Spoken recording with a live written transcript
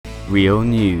Real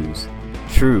news.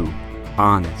 True,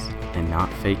 honest, and not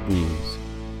fake news.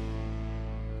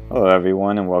 Hello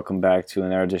everyone and welcome back to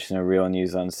another edition of Real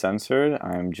News Uncensored.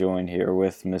 I'm joined here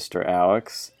with Mr.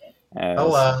 Alex.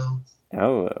 Hello.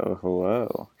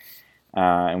 Hello.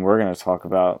 And we're going to talk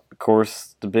about, of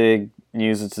course, the big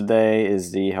news of today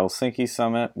is the Helsinki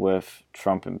summit with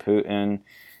Trump and Putin.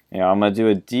 I'm going to do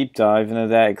a deep dive into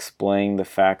that, explain the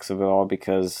facts of it all,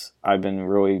 because I've been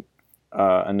really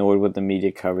annoyed with the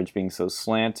media coverage being so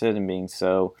slanted and being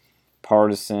so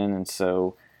partisan and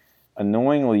so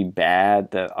annoyingly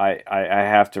bad that I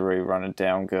have to really run it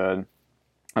down good.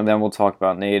 And then we'll talk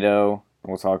about NATO, and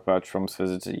we'll talk about Trump's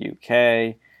visit to the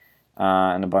UK,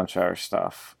 and a bunch of other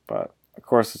stuff. But of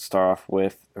course, let's start off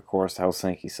with, the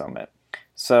Helsinki summit.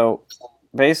 So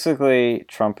basically,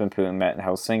 Trump and Putin met in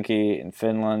Helsinki in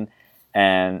Finland,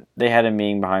 and they had a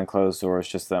meeting behind closed doors,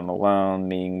 just them alone,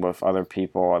 meeting with other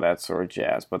people, all that sort of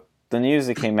jazz. But the news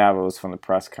that came out was from the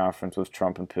press conference with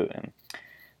Trump and Putin.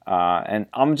 And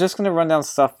I'm just going to run down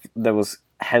stuff that was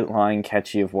headline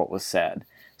catchy of what was said.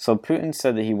 So Putin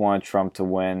said that he wanted Trump to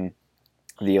win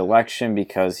the election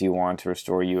because he wanted to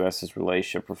restore U.S.'s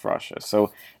relationship with Russia.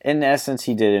 So in essence,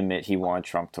 he did admit he wanted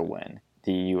Trump to win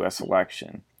the U.S.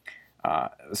 election.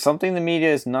 Something the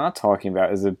media is not talking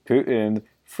about is that Putin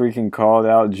freaking called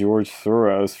out George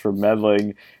Soros for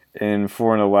meddling in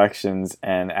foreign elections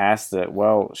and asked that,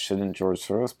 well, shouldn't George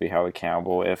Soros be held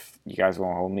accountable if you guys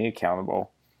won't hold me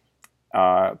accountable?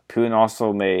 Putin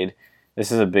also made,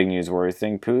 this is a big newsworthy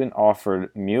thing, Putin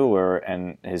offered Mueller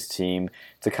and his team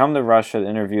to come to Russia to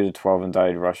interview the 12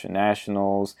 indicted Russian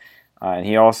nationals. And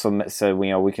he also said,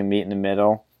 we can meet in the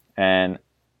middle, and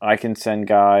I can send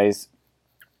guys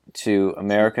to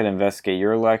America to investigate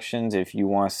your elections if you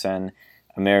want to send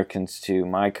Americans to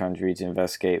my country to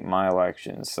investigate my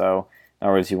elections. So, in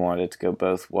other words, he wanted it to go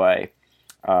both ways.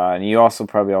 And you also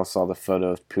probably all saw the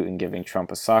photo of Putin giving Trump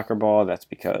a soccer ball. That's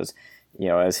because,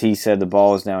 as he said, the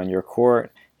ball is now in your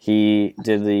court. He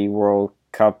did the World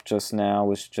Cup just now,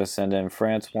 which just ended and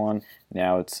France won.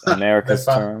 Now it's America's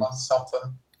turn.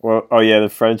 Something. Well, oh yeah, the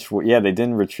French, they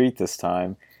didn't retreat this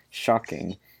time.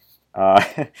 Shocking.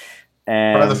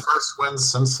 And Probably the first win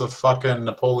since the fucking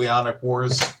Napoleonic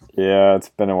Wars. Yeah, it's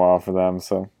been a while for them,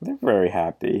 so they're very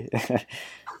happy.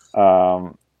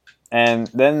 And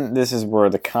then this is where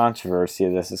the controversy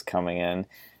of this is coming in,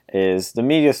 is the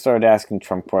media started asking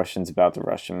Trump questions about the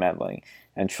Russian meddling.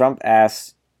 And Trump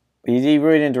asked, he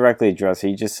really didn't directly address it,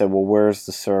 he just said, well, where's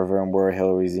the server and where are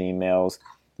Hillary's emails?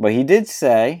 But he did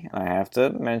say, and I have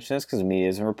to mention this because the media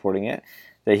isn't reporting it,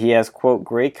 that he has, quote,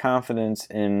 great confidence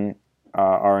in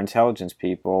our intelligence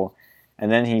people. And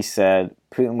then he said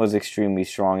Putin was extremely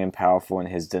strong and powerful in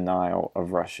his denial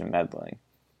of Russian meddling.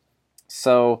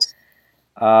 So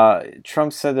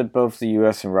Trump said that both the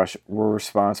U.S. and Russia were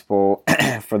responsible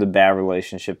for the bad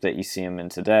relationship that you see him in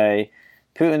today.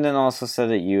 Putin then also said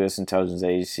that U.S. intelligence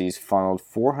agencies funneled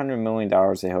 $400 million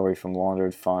to Hillary from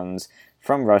laundered funds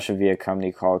from Russia via a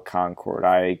company called Concord.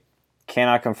 I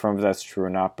cannot confirm if that's true or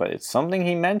not, but it's something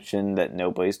he mentioned that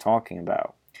nobody's talking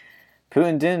about.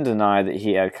 Putin didn't deny that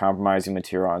he had compromising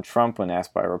material on Trump when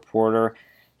asked by a reporter.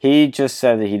 He just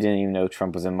said that he didn't even know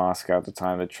Trump was in Moscow at the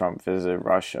time that Trump visited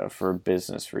Russia for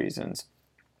business reasons.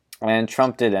 And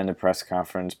Trump did end a press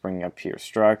conference bringing up Peter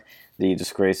Strzok, the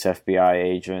disgraced FBI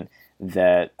agent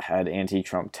that had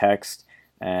anti-Trump text,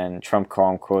 and Trump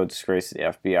called him, quote, disgrace of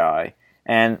the FBI.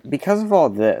 And because of all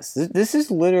this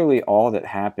is literally all that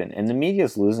happened, and the media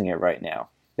is losing it right now.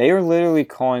 They are literally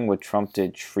calling what Trump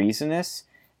did treasonous,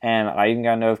 and I even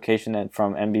got a notification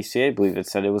from NBC, I believe it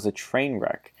said it was a train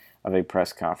wreck of a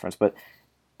press conference. But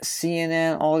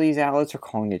CNN, all these outlets are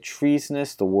calling it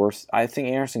treasonous, the worst. I think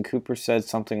Anderson Cooper said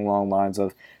something along the lines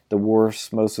of the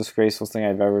worst, most disgraceful thing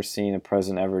I've ever seen a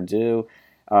president ever do.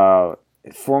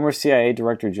 Former CIA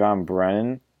Director John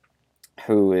Brennan,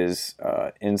 who is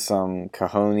in some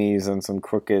cojones and some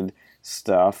crooked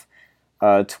stuff,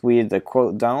 tweeted that,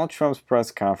 quote, Donald Trump's press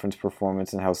conference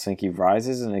performance in Helsinki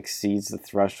rises and exceeds the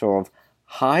threshold of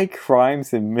high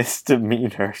crimes and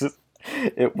misdemeanors.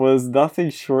 It was nothing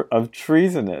short of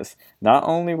treasonous. Not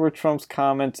only were Trump's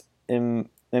comments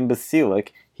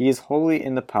imbecilic, he is wholly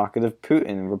in the pocket of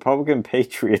Putin. Republican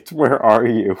patriots, where are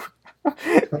you?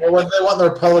 Well, what do they want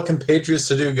the Republican patriots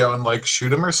to do? Go and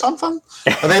shoot him or something?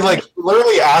 Are they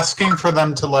literally asking for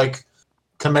them to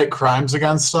commit crimes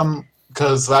against them?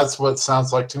 Because that's what it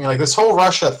sounds like to me. This whole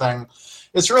Russia thing,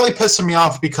 it's really pissing me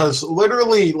off because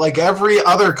literally every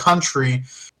other country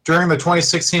during the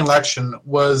 2016 election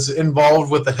was involved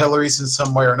with the Hillarys in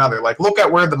some way or another. Look at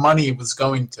where the money was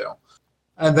going to.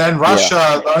 And then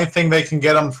Russia, the only thing they can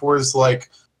get them for is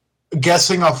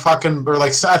guessing a fucking, or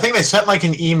like, I think they sent like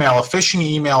an email, a phishing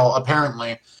email,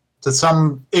 apparently, to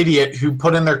some idiot who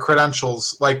put in their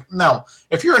credentials. Like, no,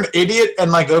 if you're an idiot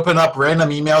and like open up random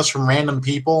emails from random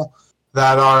people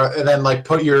that are, and then like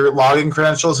put your login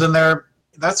credentials in there,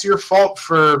 that's your fault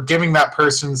for giving that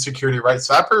person security rights.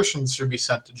 That person should be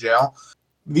sent to jail.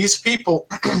 These people,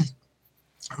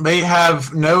 they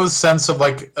have no sense of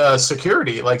like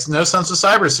security, like no sense of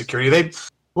cybersecurity. It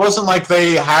wasn't like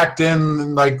they hacked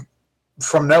in like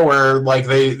from nowhere. Like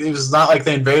it was not like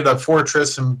they invaded a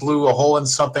fortress and blew a hole in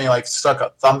something, like stuck a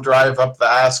thumb drive up the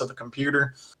ass of the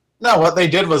computer. No, what they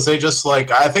did was they just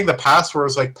like, I think the password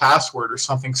was like password or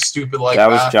something stupid like that.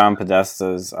 That was John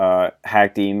Podesta's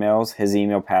hacked emails. His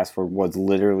email password was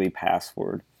literally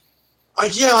password.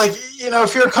 Like, yeah, like, you know,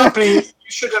 if you're a company, you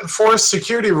should enforce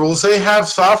security rules. They have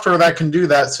software that can do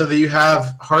that so that you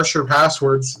have harsher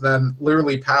passwords than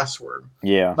literally password.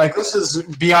 Yeah. Like, this is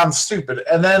beyond stupid.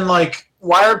 And then, like,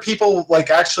 why are people,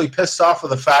 like, actually pissed off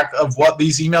with the fact of what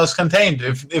these emails contained?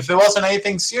 If there wasn't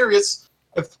anything serious,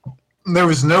 if there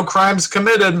was no crimes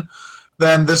committed,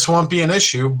 then this won't be an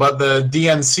issue. But the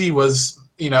DNC was,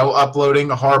 you know, uploading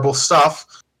horrible stuff.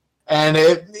 And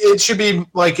it should be,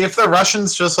 like, if the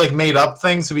Russians just, like, made up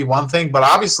things, it'd be one thing. But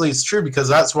obviously it's true, because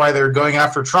that's why they're going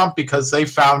after Trump, because they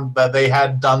found that they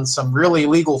had done some really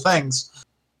illegal things.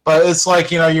 But it's like,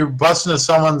 you know, you're busting into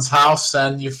someone's house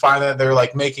and you find that they're,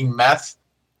 like, making meth.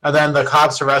 And then the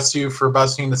cops arrest you for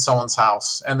busting into someone's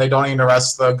house. And they don't even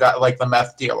arrest the guy, like, the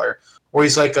meth dealer. Or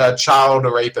he's, like, a child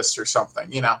rapist or something,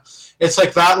 you know. It's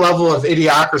like that level of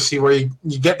idiocracy where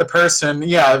you get the person,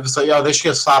 yeah, it's like, oh, they should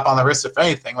get a slap on the wrist if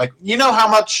anything. Like, you know how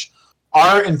much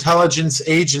our intelligence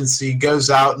agency goes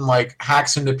out and, like,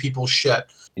 hacks into people's shit.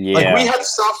 Yeah. Like, we had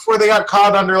stuff where they got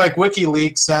caught under, like,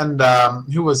 WikiLeaks and,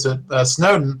 who was it,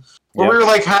 Snowden, where we were,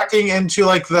 like, hacking into,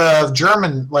 like, the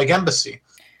German, like, embassy.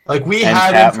 Like, we and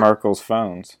had... tap Merkel's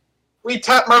phones. We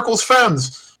tapped Merkel's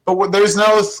phones. But there's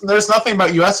nothing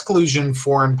about U.S. collusion in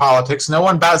foreign politics. No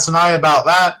one bats an eye about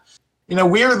that. You know,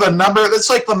 we're the number. That's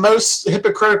like the most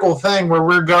hypocritical thing where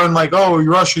we're going like, "Oh,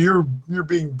 Russia, you're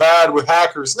being bad with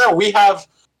hackers." No, we have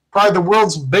probably the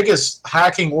world's biggest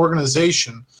hacking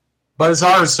organization, but it's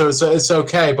ours, so it's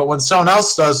okay. But when someone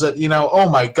else does it, you know, oh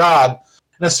my God!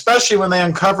 And especially when they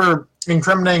uncover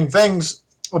incriminating things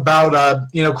about,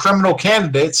 you know, criminal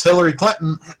candidates, Hillary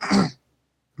Clinton,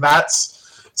 that's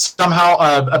somehow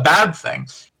a bad thing.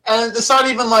 And it's not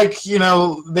even like, you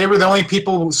know, they were the only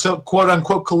people, so quote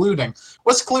unquote, colluding.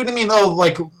 What's colluding mean? Oh,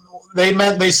 like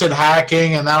they said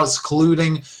hacking and now it's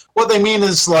colluding. What they mean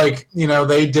is like, you know,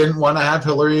 they didn't want to have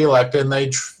Hillary elected and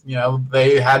they, you know,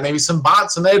 they had maybe some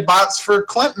bots and they had bots for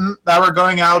Clinton that were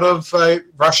going out of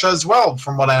Russia as well,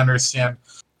 from what I understand.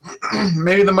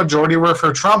 Maybe the majority were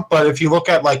for Trump, but if you look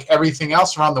at like everything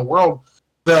else around the world,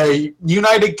 the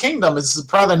United Kingdom is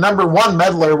probably the number one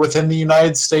meddler within the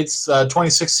United States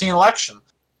 2016 election.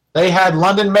 They had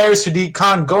London Mayor Sadiq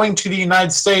Khan going to the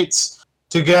United States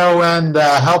to go and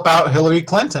help out Hillary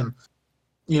Clinton.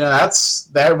 You know, that's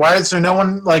that. Why is there no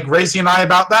one like raising an eye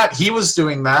about that? He was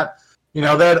doing that. You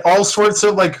know, they had all sorts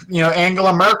of like, you know,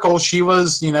 Angela Merkel. She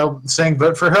was, you know, saying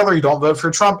vote for Hillary, don't vote for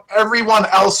Trump. Everyone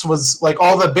else was like,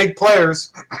 all the big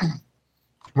players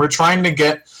were trying to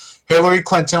get Hillary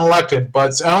Clinton elected, but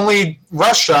it's only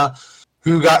Russia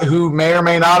who may or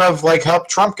may not have like helped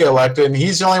Trump get elected, and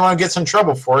he's the only one who gets in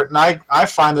trouble for it. And I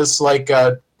find this like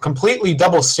a completely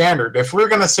double standard. If we're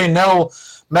going to say no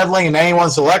meddling in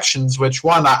anyone's elections, which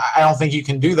one, I don't think you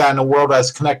can do that in a world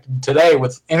as connected today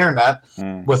with internet,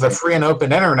 with a free and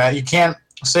open internet. You can't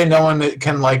say no one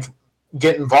can like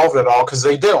get involved at all, because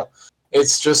they do.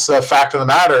 It's just a fact of the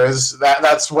matter is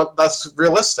that's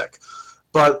realistic.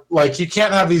 But, like, you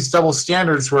can't have these double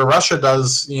standards where Russia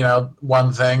does, you know,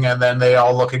 one thing and then they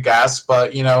all look aghast.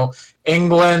 But, you know,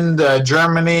 England,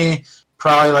 Germany,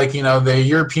 probably, like, you know, the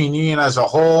European Union as a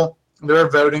whole, they're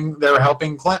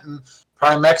helping Clinton.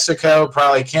 Probably Mexico,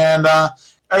 probably Canada.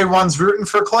 Everyone's rooting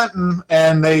for Clinton,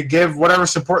 and they give whatever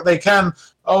support they can.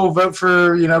 Oh, vote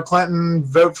for, you know, Clinton,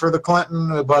 vote for the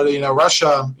Clinton. But, you know,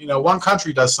 Russia, you know, one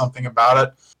country does something about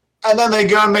it. And then they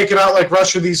go and make it out like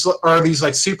Russia, these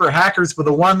like super hackers, but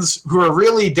the ones who are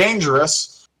really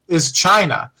dangerous is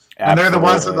China. Absolutely. And they're the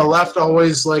ones that the left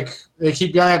always like, they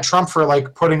keep yelling at Trump for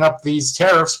like putting up these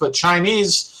tariffs, but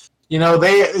Chinese, you know,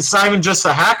 it's not even just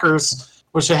the hackers,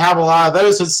 which they have a lot of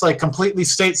those. It's like completely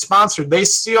state sponsored. They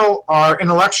steal our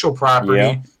intellectual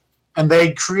property and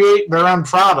they create their own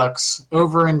products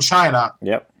over in China.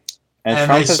 Yep. And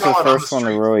Trump is the first one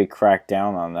to really crack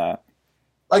down on that.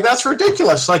 Like, that's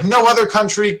ridiculous. Like, no other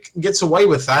country gets away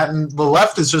with that, and the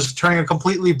left is just turning a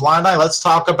completely blind eye. Let's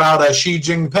talk about Xi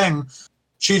Jinping.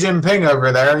 Xi Jinping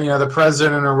over there, the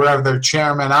president or whatever, their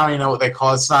chairman. I don't even know what they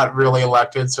call it. It's not really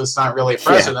elected, so it's not really a Yeah,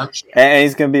 president. and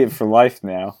he's gonna be it for life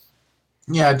now.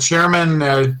 Yeah,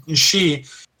 Chairman Xi,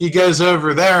 he goes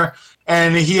over there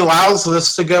and he allows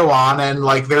this to go on, and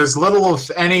like there's little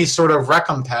of any sort of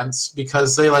recompense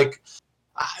because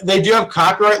they do have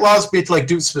copyright laws, but to like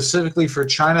do it specifically for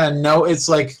China. And no, it's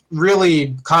like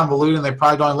really convoluted, and they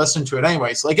probably don't listen to it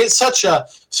anyways. Like it's such a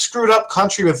screwed up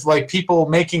country with like people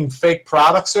making fake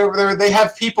products over there. They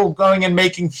have people going and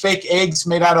making fake eggs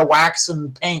made out of wax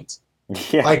and paint.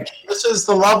 Yeah, Like this is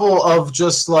the level of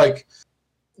just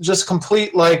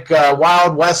complete like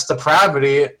Wild West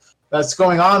depravity that's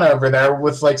going on over there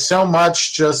with like so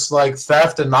much just like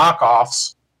theft and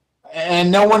knockoffs, and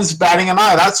no one's batting an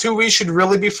eye. That's who we should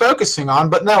really be focusing on.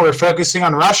 But no, we're focusing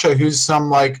on Russia, who's some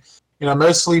like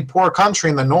mostly poor country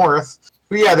in the north.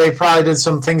 But yeah, they probably did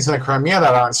some things in the Crimea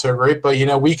that aren't so great. But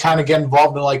we kind of get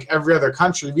involved in like every other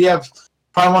country. We have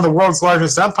probably one of the world's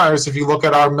largest empires if you look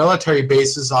at our military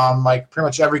bases on like pretty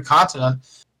much every continent.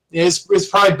 It's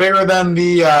probably bigger than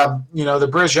the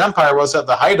British Empire was at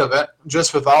the height of it,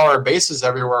 just with all our bases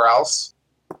everywhere else.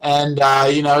 And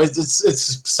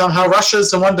it's somehow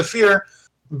Russia's the one to fear,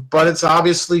 but it's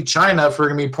obviously China if we're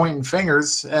going to be pointing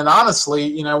fingers. And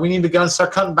honestly, we need to go and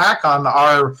start cutting back on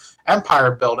our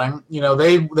empire building.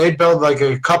 They build like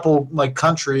a couple like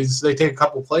countries, they take a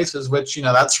couple places, which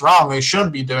that's wrong. They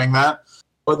shouldn't be doing that.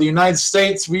 But the United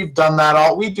States, we do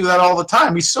that all the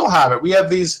time. We still have it. We have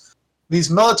these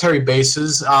military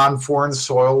bases on foreign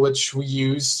soil, which we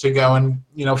use to go and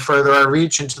further our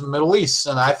reach into the Middle East,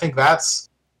 and I think that's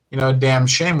a damn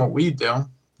shame what we do.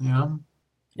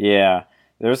 yeah.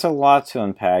 There's a lot to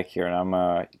unpack here, and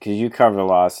I'm because you covered a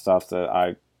lot of stuff that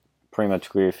I pretty much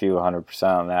agree with you 100%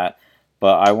 on that.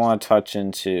 But I want to touch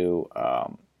into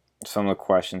some of the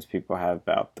questions people have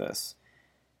about this.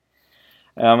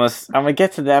 And I'm gonna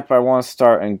get to that, but I want to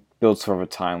start and build sort of a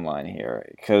timeline here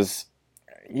because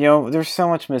there's so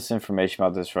much misinformation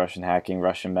about this Russian hacking,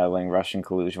 Russian meddling, Russian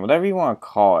collusion, whatever you want to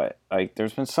call it. Like,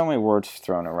 there's been so many words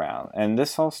thrown around. And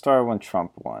this all started when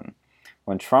Trump won.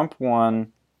 When Trump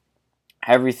won,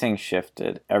 everything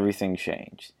shifted, everything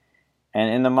changed.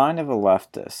 And in the mind of a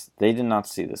leftist, they did not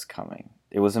see this coming.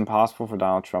 It was impossible for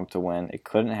Donald Trump to win. It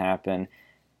couldn't happen.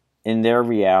 In their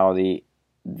reality,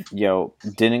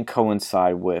 didn't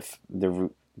coincide with the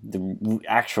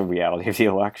actual reality of the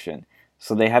election.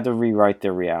 So they had to rewrite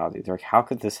their reality. They're like, how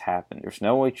could this happen? There's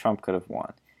no way Trump could have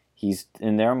won.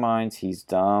 In their minds, he's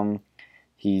dumb.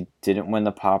 He didn't win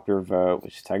the popular vote,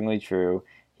 which is technically true.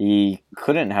 He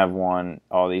couldn't have won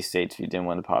all these states if he didn't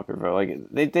win the popular vote.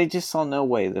 Like they just saw no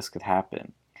way this could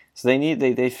happen. So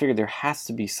they figured there has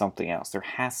to be something else. There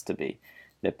has to be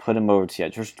that put him over to the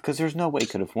edge because there's no way he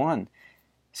could have won.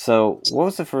 So what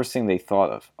was the first thing they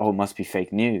thought of? Oh, it must be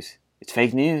fake news. It's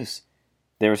fake news.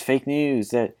 There was fake news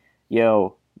that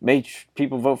made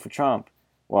people vote for Trump.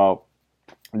 Well,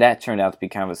 that turned out to be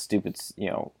kind of a stupid,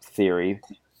 theory.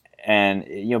 And,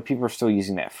 people are still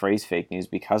using that phrase fake news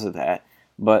because of that.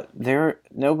 But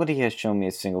nobody has shown me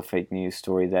a single fake news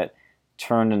story that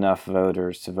turned enough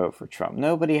voters to vote for Trump.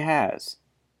 Nobody has.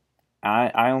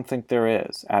 I don't think there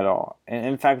is at all. And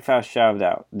in fact, if I was shouted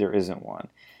out, there isn't one.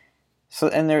 So,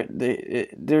 and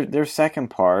their second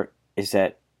part is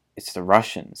that it's the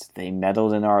Russians. They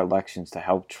meddled in our elections to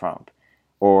help Trump.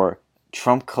 Or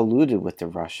Trump colluded with the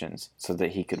Russians so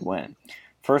that he could win.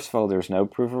 First of all, there's no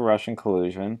proof of Russian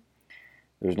collusion.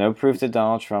 There's no proof that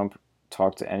Donald Trump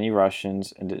talked to any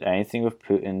Russians and did anything with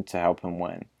Putin to help him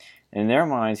win. In their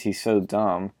minds, he's so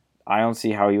dumb, I don't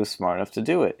see how he was smart enough to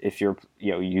do it if you're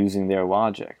using their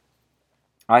logic.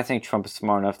 I think Trump is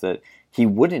smart enough that he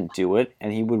wouldn't do it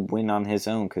and he would win on his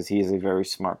own because he is a very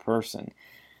smart person.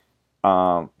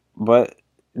 But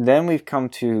then we've come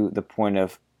to the point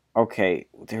of, okay,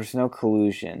 there's no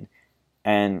collusion.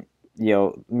 And,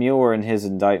 Mueller in his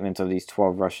indictment of these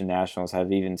 12 Russian nationals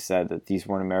have even said that these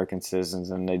weren't American citizens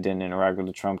and they didn't interact with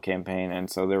the Trump campaign, and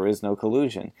so there is no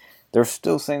collusion. They're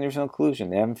still saying there's no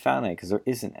collusion. They haven't found any because there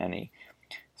isn't any.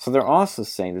 So they're also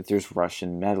saying that there's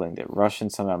Russian meddling, that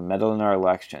Russians somehow meddle in our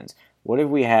elections. What if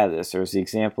we had this? There was the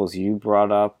examples you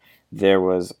brought up. There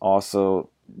was also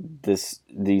these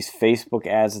Facebook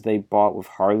ads that they bought with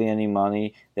hardly any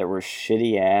money that were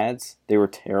shitty ads. They were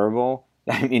terrible.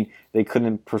 I mean, they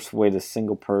couldn't persuade a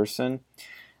single person.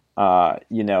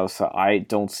 So I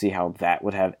don't see how that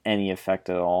would have any effect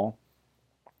at all.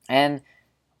 And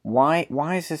why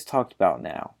is this talked about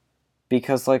now?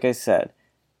 Because, like I said,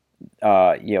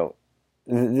 well,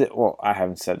 I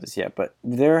haven't said this yet, but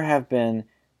there have been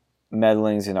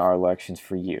meddlings in our elections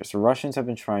for years. The Russians have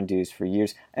been trying to do this for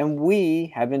years, and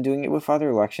we have been doing it with other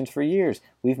elections for years.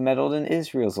 We've meddled in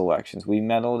Israel's elections. We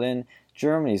meddled in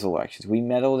Germany's elections. We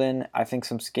meddled in, I think,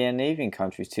 some Scandinavian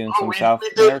countries too, and some South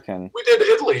American. We did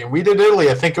Italy. We did Italy.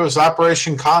 I think it was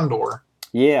Operation Condor.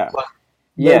 Yeah. Like,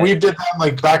 Yeah. we did that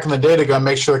like back in the day to go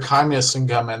make sure the communists can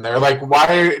come in there. Like,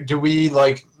 why do we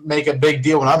like make a big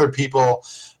deal when other people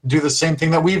do the same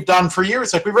thing that we've done for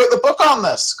years? Like, we wrote the book on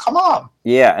this. Come on.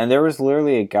 Yeah, and there was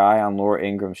literally a guy on Laura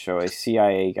Ingraham's show, a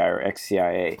CIA guy or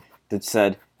ex-CIA, that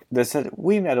said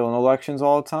we meddle in elections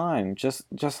all the time,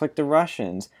 just like the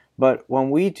Russians. But when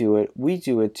we do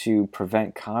it to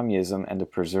prevent communism and to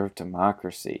preserve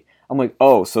democracy. I'm like,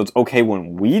 oh, so it's okay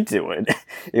when we do it.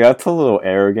 Yeah, that's a little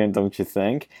arrogant, don't you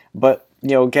think? But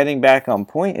getting back on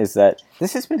point is that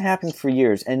this has been happening for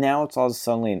years, and now it's all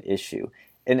suddenly an issue.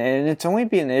 And it's only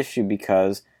been an issue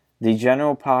because the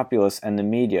general populace and the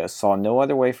media saw no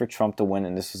other way for Trump to win,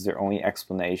 and this was their only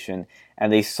explanation.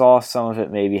 And they saw some of it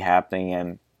maybe happening,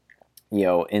 and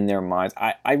in their minds.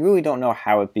 I really don't know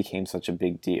how it became such a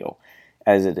big deal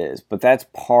as it is, but that's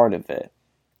part of it.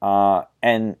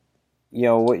 And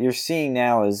what you're seeing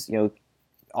now is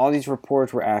all these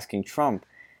reports were asking Trump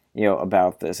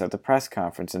about this at the press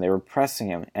conference, and they were pressing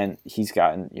him, and he's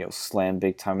gotten slammed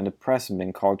big time in the press and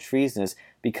been called treasonous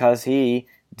because he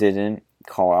didn't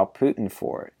call out Putin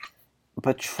for it.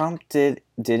 But Trump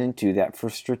didn't do that for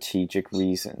strategic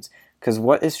reasons. Because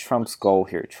what is Trump's goal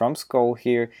here? Trump's goal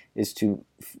here is to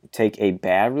take a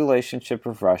bad relationship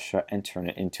with Russia and turn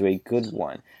it into a good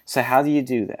one. So how do you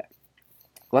do that?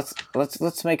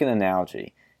 Let's make an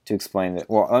analogy to explain it.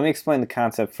 Well, let me explain the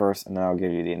concept first, and then I'll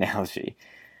give you the analogy.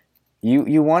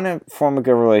 You want to form a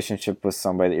good relationship with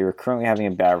somebody that you're currently having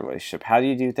a bad relationship. How do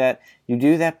you do that? You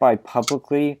do that by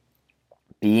publicly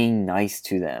being nice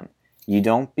to them. You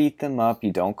don't beat them up.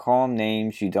 You don't call them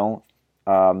names. You don't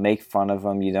make fun of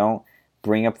them. You don't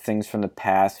bring up things from the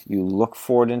past. You look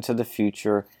forward into the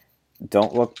future.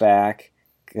 Don't look back,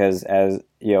 because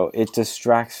it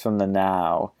distracts from the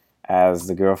now, as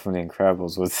the girl from The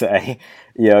Incredibles would say.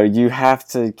 You have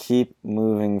to keep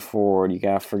moving forward. You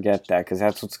gotta forget that, because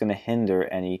that's what's going to hinder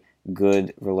any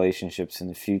good relationships in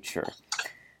the future.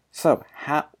 So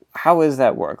how does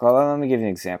that work? Well, let me give you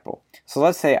an example. So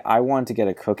let's say I want to get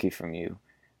a cookie from you,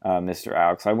 Mr.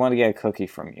 Alex. I want to get a cookie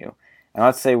from you. And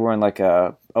let's say we're in like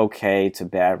a okay to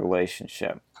bad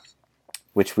relationship,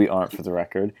 which we aren't, for the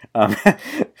record.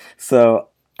 So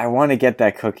I want to get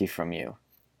that cookie from you.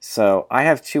 So I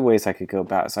have two ways I could go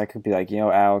about it. So I could be like,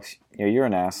 Alex, you're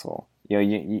an asshole.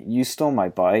 You stole my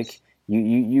bike.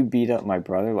 You beat up my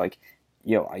brother. Like,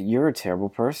 you're a terrible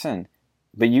person.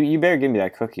 But you better give me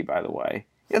that cookie, by the way.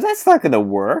 That's not going to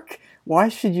work. Why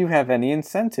should you have any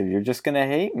incentive? You're just going to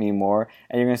hate me more,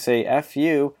 and you're going to say, F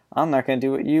you, I'm not going to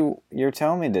do what you're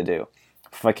telling me to do.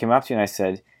 If I came up to you and I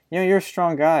said, you're a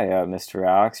strong guy, Mr.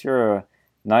 Alex. You're a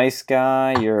nice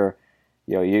guy. You're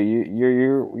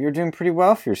doing pretty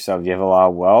well for yourself. You have a lot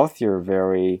of wealth. You're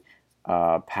very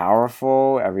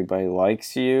powerful. Everybody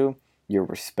likes you. You're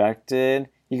respected.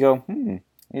 You go,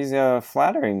 he's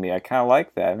flattering me. I kind of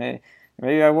like that.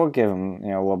 Maybe I will give him, a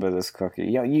little bit of this cookie.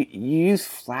 You use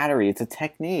flattery. It's a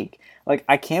technique. Like,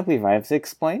 I can't believe I have to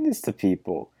explain this to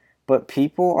people. But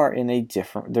people are in a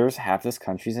different, there's half this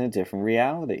country's in a different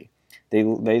reality. They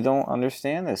don't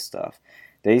understand this stuff.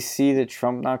 They see that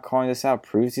Trump not calling this out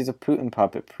proves he's a Putin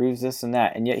puppet, proves this and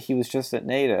that. And yet he was just at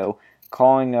NATO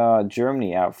calling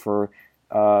Germany out for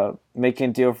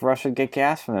making a deal with Russia to get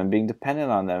gas from them, being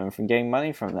dependent on them, and from getting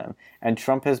money from them. And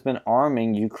Trump has been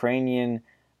arming Ukrainian,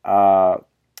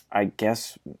 I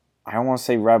guess, I don't want to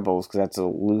say rebels because that's a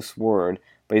loose word,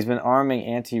 but he's been arming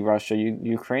anti-Russia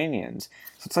Ukrainians.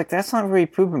 So it's like, that's not really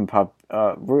Putin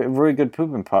really good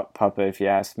Putin puppet, if you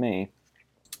ask me.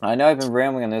 I know I've been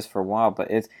rambling on this for a while, but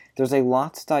there's a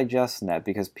lot to digest in that,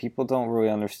 because people don't really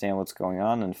understand what's going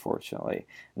on, unfortunately.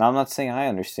 Now, I'm not saying I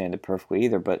understand it perfectly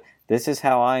either, but this is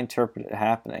how I interpret it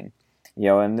happening.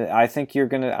 And I think I'm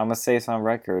going to say this on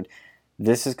record,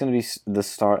 this is going to be the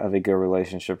start of a good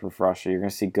relationship with Russia. You're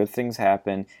going to see good things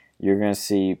happen. You're going to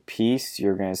see peace.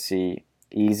 You're going to see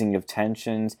easing of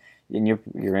tensions. And you're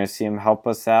going to see them help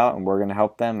us out, and we're going to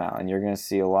help them out. And you're going to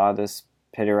see a lot of this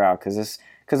peter out. Because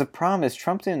the problem is,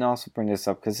 Trump didn't also bring this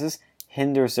up because this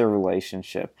hinders their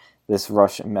relationship, this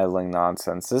Russian meddling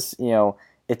nonsense. This,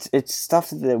 it's stuff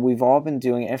that we've all been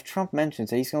doing. If Trump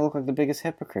mentions it, he's going to look like the biggest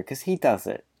hypocrite because he does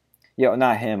it.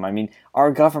 Not him. I mean, our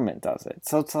government does it.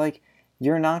 So it's like,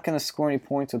 you're not going to score any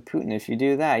points with Putin if you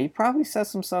do that. He probably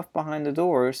says some stuff behind the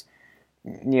doors,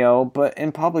 but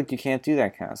in public you can't do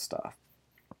that kind of stuff,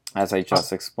 as I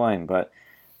just explained. But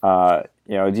Do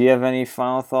you have any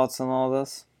final thoughts on all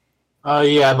this?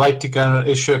 Yeah, I'd like to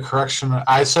issue a correction.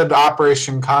 I said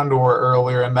Operation Condor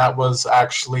earlier, and that was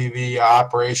actually the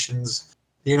operations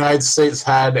the United States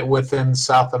had within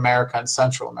South America and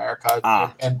Central America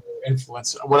Ah, and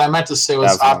influence. What I meant to say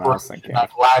was that's the one I was Operation thinking of.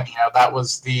 Gladio. That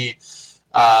was the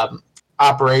um,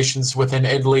 operations within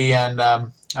Italy, and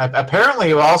apparently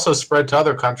it also spread to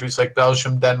other countries like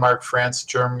Belgium, Denmark, France,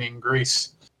 Germany, and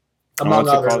Greece, And among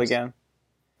what's it called others. again?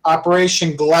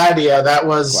 Operation Gladia. That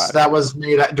Gladio. was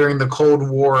made during the Cold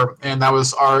War, and that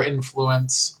was our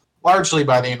influence largely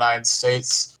by the United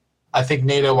States. I think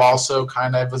NATO also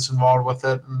kind of was involved with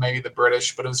it, and maybe the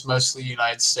British, but it was mostly the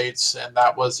United States, and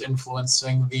that was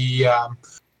influencing the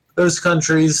those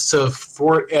countries to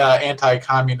thwart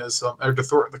anti-communism or to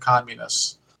thwart the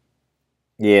communists.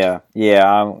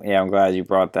 I'm glad you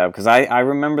brought that up because I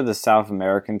remember the South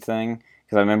American thing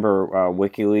because I remember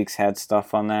WikiLeaks had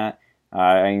stuff on that.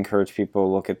 I encourage people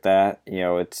to look at that.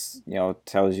 It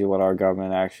tells you what our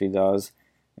government actually does.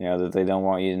 That they don't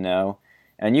want you to know,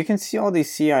 and you can see all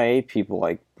these CIA people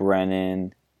like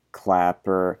Brennan,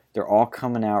 Clapper. They're all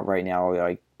coming out right now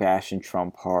like bashing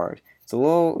Trump hard. It's a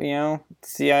little, the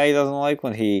CIA doesn't like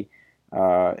when he,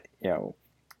 uh, you know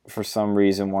for some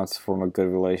reason wants to form a good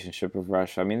relationship with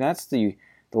Russia. I mean, that's the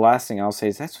last thing I'll say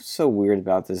is that's what's so weird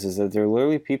about this is that there are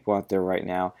literally people out there right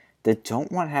now that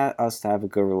don't want us to have a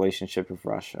good relationship with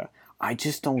Russia. I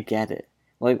just don't get it.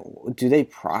 Like, do they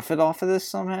profit off of this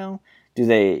somehow? Do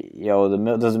they,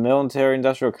 does the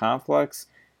military-industrial complex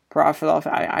profit off?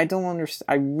 I don't understand.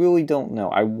 I really don't know.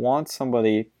 I want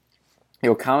somebody.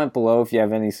 Comment below if you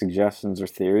have any suggestions or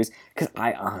theories, because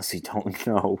I honestly don't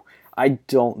know. I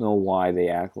don't know why they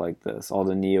act like this. All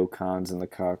the neocons and the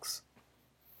cucks.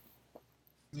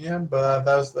 Yeah, but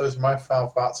that was my final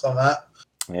thoughts on that.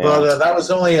 But Yeah, that was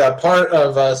only a part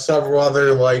of several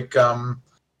other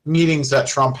meetings that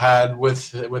Trump had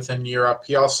within Europe.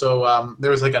 He also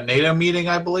there was like a NATO meeting,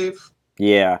 I believe.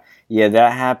 yeah.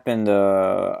 That happened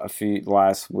a few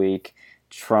last week.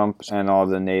 Trump and all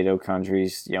the NATO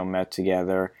countries, met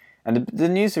together, and the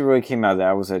news that really came out of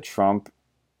that was that Trump,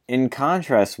 in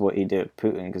contrast to what he did with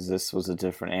Putin, because this was a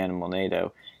different animal,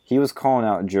 NATO, he was calling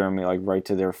out Germany like right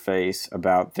to their face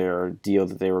about their deal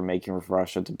that they were making with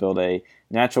Russia to build a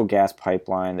natural gas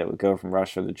pipeline that would go from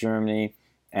Russia to Germany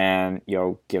and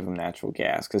give them natural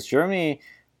gas. Because Germany,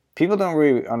 people don't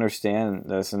really understand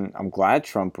this, and I'm glad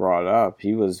Trump brought it up.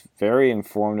 He was very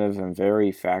informative and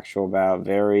very factual about,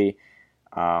 very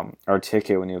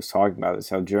articulate when he was talking about this.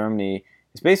 How Germany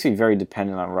is basically very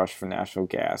dependent on Russia for natural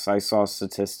gas. I saw a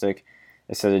statistic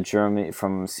that said that Germany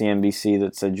from CNBC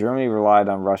that said Germany relied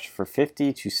on Russia for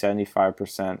 50 to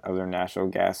 75% of their natural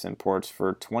gas imports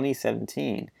for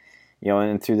 2017.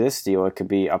 And through this deal, it could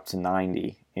be up to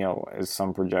 90. As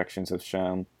some projections have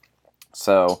shown.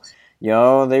 So, they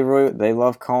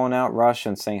love calling out Russia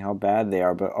and saying how bad they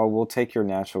are, but we'll take your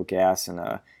natural gas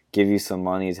and give you some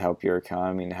money to help your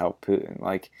economy and to help Putin.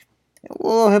 Like, a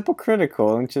little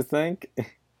hypocritical, don't you think?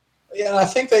 Yeah, I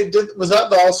think they did. Was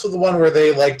that also the one where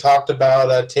they talked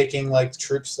about taking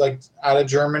troops out of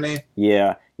Germany?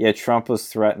 Yeah. Trump was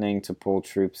threatening to pull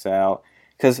troops out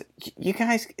because you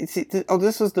guys. See,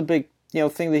 this was the big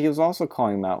thing that he was also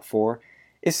calling them out for.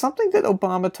 Is something that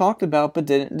Obama talked about but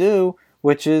didn't do,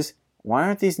 which is why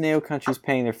aren't these NATO countries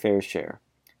paying their fair share?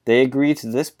 They agreed to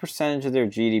this percentage of their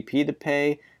GDP to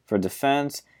pay for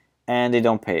defense, and they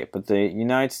don't pay it. But the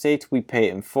United States, we pay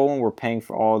it in full, and we're paying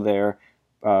for all their.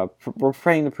 We're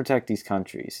paying to protect these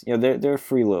countries. They're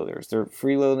freeloaders. They're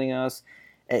freeloading us.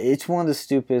 It's one of the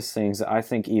stupidest things that I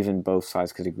think even both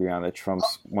sides could agree on that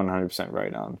Trump's 100%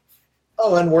 right on.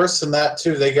 Oh, and worse than that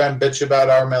too, they go and bitch about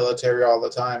our military all the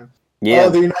time. Oh, Yeah,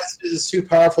 the United States is too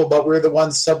powerful, but we're the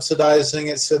ones subsidizing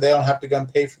it, so they don't have to go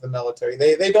and pay for the military.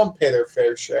 They don't pay their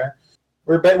fair share.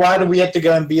 Why do we have to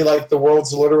go and be like the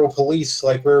world's literal police?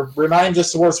 Like we're not even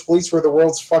just the world's police. We're the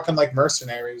world's fucking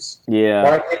mercenaries. yeah.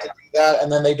 Why do we have to do that?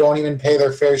 And then they don't even pay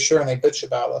their fair share, and they bitch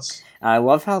about us. I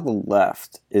love how the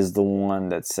left is the one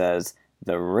that says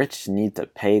the rich need to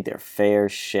pay their fair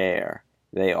share.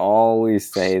 They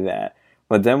always say that.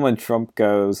 But then when Trump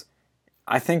goes,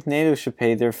 I think NATO should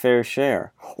pay their fair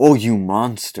share. Oh, you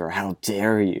monster, how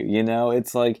dare you?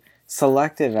 It's like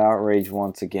selective outrage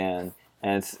once again.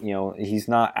 And he's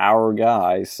not our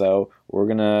guy, so we're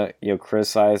gonna,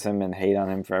 criticize him and hate on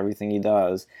him for everything he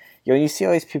does. You see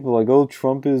all these people like, oh,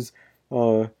 Trump is,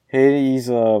 he's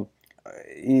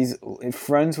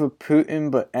friends with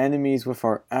Putin but enemies with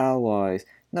our allies.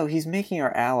 No, he's making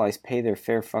our allies pay their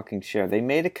fair fucking share. They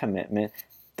made a commitment.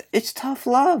 It's tough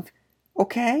love,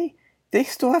 okay? They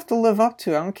still have to live up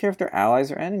to it. I don't care if they're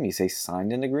allies or enemies. They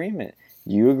signed an agreement.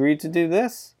 You agreed to do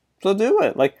this, so do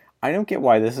it. Like, I don't get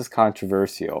why this is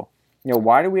controversial. You know,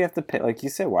 why do we have to pay, like you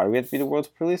said, why do we have to be the world's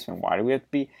policeman? Why do we have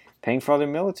to be paying for other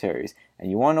militaries? And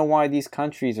you want to know why these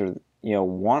countries are,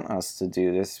 want us to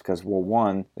do this? Because, well,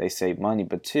 one, they save money,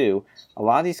 but two, a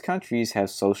lot of these countries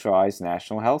have socialized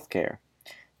national health care.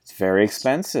 It's very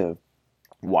expensive.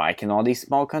 Why can all these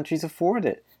small countries afford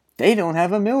it? They don't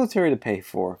have a military to pay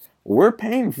for. We're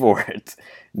paying for it.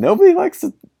 Nobody likes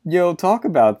to, talk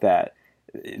about that.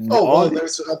 Oh well,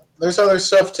 there's other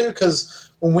stuff too.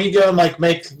 Because when we go and like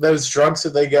make those drugs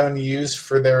that they go and use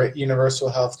for their universal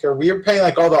health care, we are paying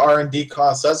like all the R&D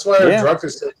costs. That's why our drugs are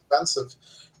so expensive.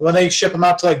 When they ship them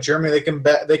out to like Germany, they can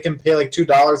pay like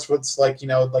 $2, what's like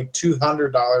like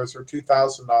 $200 or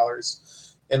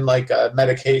 $2,000 in like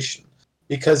medication,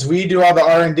 because we do all the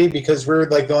R&D, because we're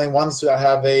like the only ones that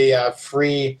have a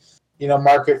free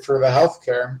market for the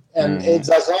healthcare. And it's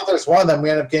as long as there's one of them, we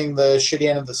end up getting the shitty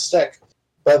end of the stick.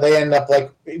 But they end up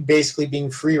like basically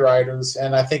being free riders,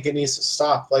 and I think it needs to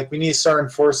stop. Like we need to start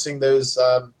enforcing those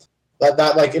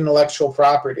that like intellectual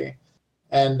property,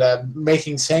 and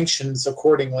making sanctions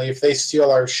accordingly if they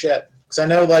steal our shit. Because I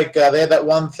know like they had that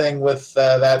one thing with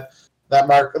that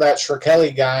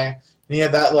Shkreli guy, and he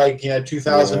had that like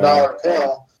 $2,000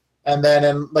 pill, and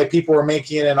then like people were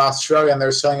making it in Australia and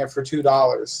they're selling it for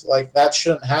 $2. Like that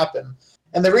shouldn't happen.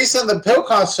 And the reason the pill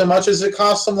costs so much is it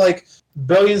costs them like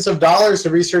billions of dollars to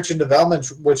research and development,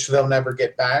 which they'll never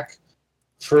get back,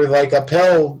 for like a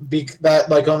pill that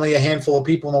like only a handful of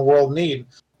people in the world need.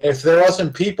 If there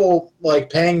wasn't people like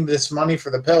paying this money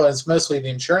for the pill, and it's mostly the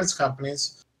insurance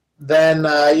companies, then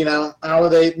how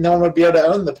would they? No one would be able to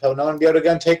own the pill. No one would be able to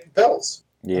go and take the pills.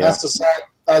 Yeah, and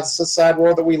that's the sad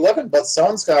world that we live in. But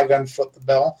someone's got to go and foot the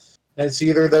bill. And it's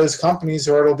either those companies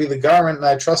or it'll be the government. And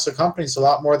I trust the companies a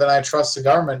lot more than I trust the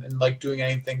government in like doing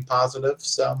anything positive.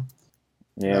 So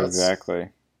yeah, exactly.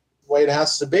 The way it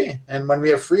has to be. And when we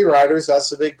have free riders,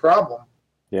 that's a big problem.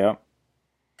 Yeah.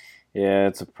 Yeah,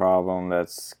 it's a problem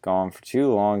that's gone for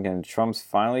too long, and Trump's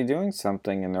finally doing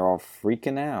something, and they're all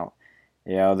freaking out.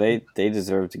 Yeah, they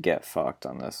deserve to get fucked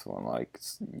on this one. Like,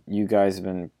 you guys have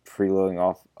been freeloading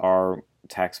off our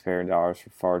taxpayer dollars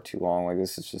for far too long. Like,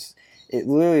 this is just, it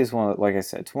literally is like I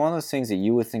said, it's one of those things that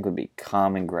you would think would be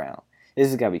common ground. This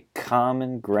has got to be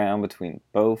common ground between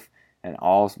both and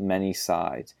all many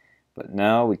sides. But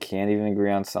no, we can't even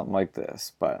agree on something like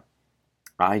this. But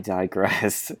I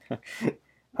digress.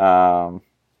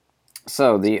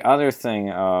 So the other thing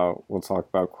we'll talk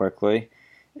about quickly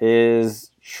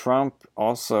is Trump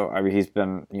also, I mean, he's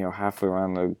been, halfway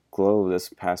around the globe this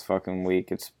past fucking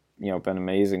week. It's, been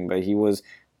amazing. But he was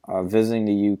visiting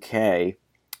the UK,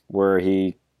 where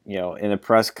he, in a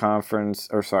press conference,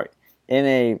 in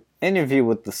a interview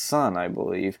with The Sun, I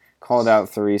believe, called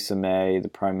out Theresa May, the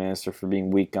Prime Minister, for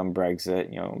being weak on Brexit,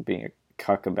 being a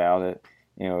cuck about it.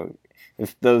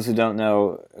 If those who don't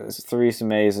know, Theresa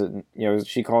May is,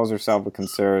 she calls herself a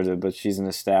conservative, but she's an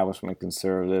establishment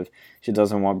conservative. She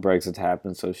doesn't want Brexit to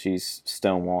happen, so she's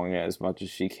stonewalling it as much as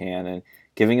she can and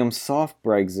giving them soft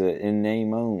Brexit in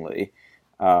name only.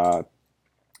 And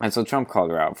so Trump called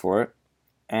her out for it.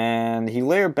 And he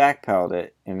later backpedaled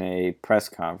it in a press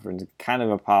conference, kind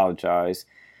of apologized.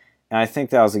 And I think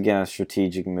that was, again, a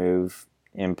strategic move.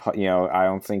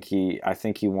 I think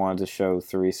he wanted to show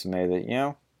Theresa May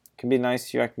that, can be nice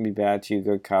to you, I can be bad to you,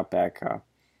 good cop, bad cop.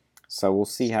 So we'll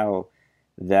see how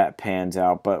that pans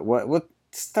out. But what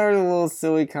started a little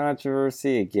silly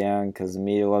controversy, again, because the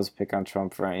media loves to pick on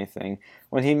Trump for anything.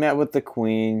 When he met with the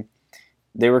Queen,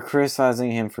 they were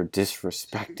criticizing him for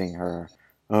disrespecting her.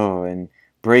 Oh, and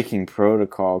breaking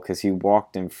protocol because he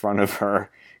walked in front of her.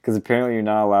 Because apparently you're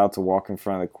not allowed to walk in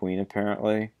front of the Queen,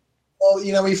 apparently.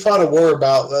 Well, we fought a war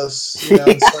about this,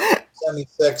 in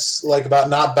 76, like about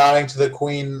not bowing to the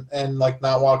Queen and like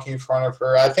not walking in front of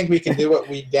her. I think we can do what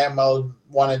we damn well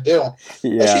want to do.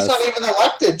 Yeah. But she's not even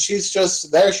elected. She's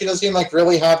just there. She doesn't even like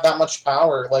really have that much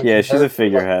power. Like, yeah, she's a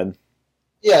figurehead.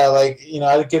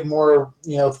 I'd give more,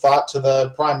 thought to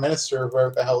the Prime Minister,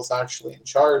 where the hell's actually in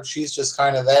charge. She's just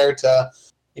kind of there to,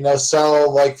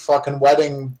 sell like fucking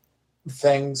wedding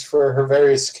things for her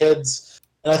various kids.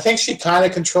 And I think she kind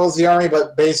of controls the army,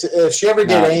 but basically, if she ever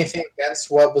did anything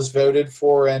against what was voted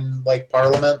for in like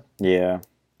Parliament,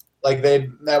 like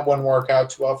that wouldn't work out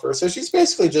too well for her. So she's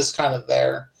basically just kind of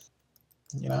there,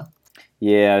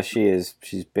 Yeah, she is.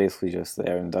 She's basically just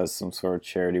there and does some sort of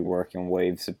charity work and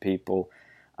waves at people.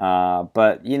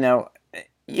 But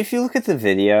if you look at the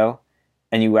video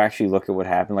and you actually look at what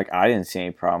happened, like, I didn't see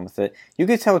any problem with it. You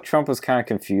could tell Trump was kind of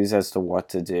confused as to what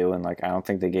to do, and like, I don't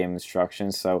think they gave him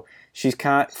instructions. So she's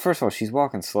first of all, she's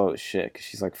walking slow as shit because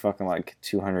she's like fucking like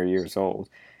 200 years old.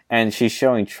 and she's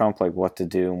showing Trump like what to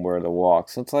do and where to walk.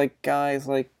 So it's like, guys,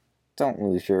 like, don't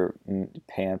lose your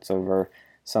pants over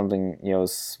something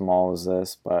as small as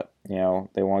this. But they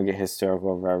want to get hysterical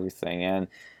over everything. And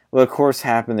well, of course,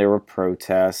 happened. There were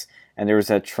protests, and there was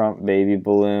that Trump baby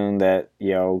balloon that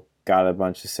got a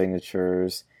bunch of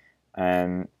signatures,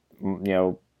 and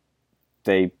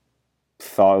they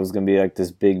thought it was gonna be like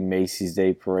this big Macy's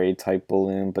Day Parade type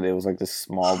balloon, but it was like this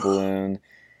small balloon,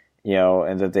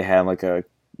 and that they had like a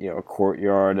a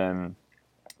courtyard, and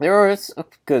there was a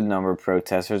good number of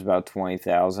protesters, about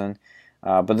 20,000.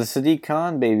 But the Sadiq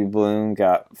Khan baby balloon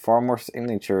got far more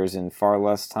signatures in far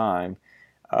less time.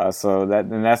 So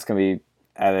that's gonna be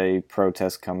at a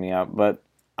protest coming up. But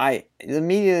the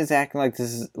media is acting like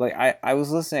this is like I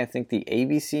was listening. I think the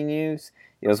ABC News.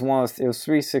 It was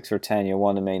 3, 6, or 10.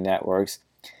 One of the main networks,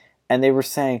 and they were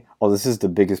saying, "Oh, this is the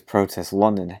biggest protest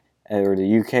London or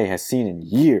the UK has seen in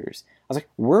years." I was like,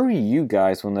 "Where were you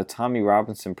guys when the Tommy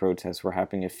Robinson protests were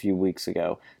happening a few weeks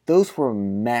ago? Those were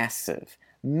massive,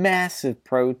 massive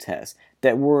protests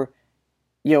that were,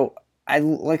 I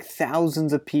like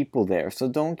thousands of people there. So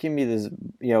don't give me this,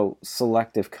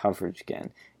 selective coverage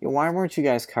again. Why weren't you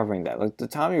guys covering that? Like the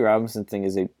Tommy Robinson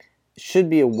thing should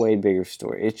be a way bigger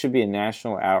story. It should be a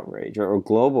national outrage or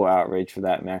global outrage for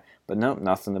that matter. But nope,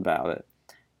 nothing about it.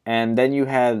 And then you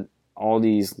had all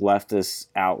these leftist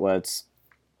outlets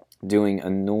doing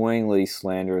annoyingly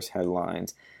slanderous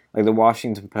headlines. Like the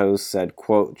Washington Post said,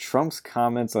 quote, Trump's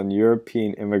comments on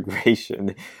European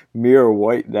immigration mirror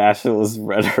white nationalist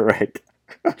rhetoric.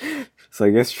 So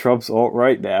I guess Trump's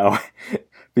alt-right now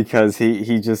because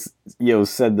he just,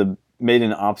 made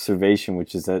an observation,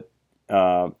 which is that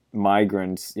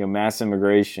migrants, mass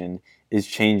immigration is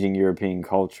changing European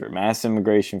culture. Mass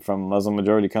immigration from Muslim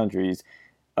majority countries,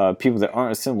 people that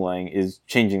aren't assimilating, is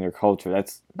changing their culture.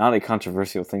 That's not a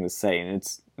controversial thing to say, and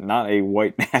it's not a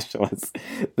white nationalist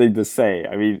thing to say.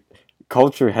 I mean,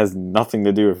 culture has nothing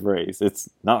to do with race. It's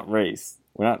not race.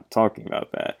 We're not talking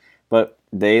about that. But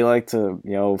they like to,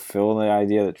 fill the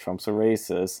idea that Trump's a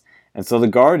racist. And so the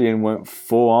Guardian went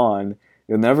full on.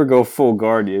 You'll never go full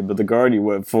Guardian, but the Guardian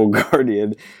went full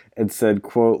Guardian and said,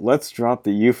 quote, let's drop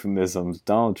the euphemisms.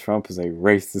 Donald Trump is a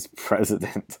racist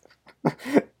president.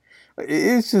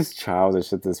 It's just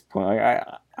childish at this point.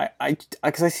 Like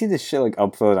because I see this shit like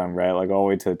upload on Reddit, like all the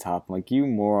way to the top. I'm like, you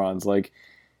morons, like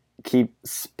keep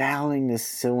spouting this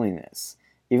silliness,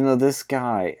 even though this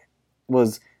guy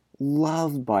was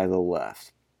loved by the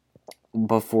left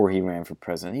before he ran for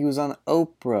president. He was on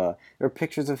Oprah. There are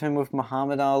pictures of him with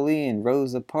Muhammad Ali and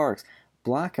Rosa Parks.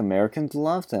 Black Americans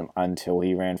loved him until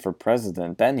he ran for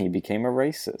president. Then he became a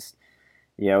racist.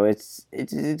 It's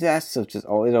that stuff just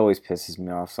it always pisses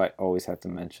me off. So I always have to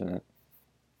mention it.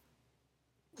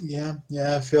 Yeah,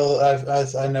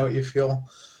 I know what you feel.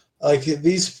 Like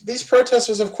these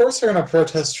protesters, of course, they're going to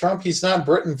protest Trump. He's not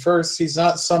Britain first. He's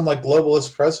not some like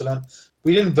globalist president.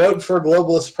 We didn't vote for a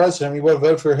globalist president. We would have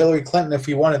voted for Hillary Clinton if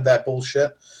we wanted that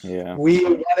bullshit. Yeah. We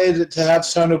wanted to have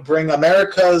someone who bring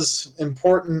America's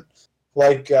important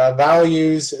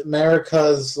values,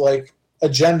 America's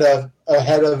agenda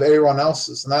ahead of everyone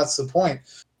else's, and that's the point.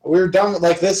 We're done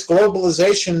with this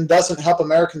globalization doesn't help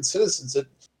American citizens.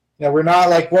 We're not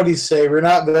what do you say? We're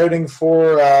not voting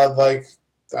for I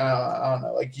don't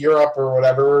know, Europe or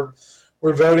whatever.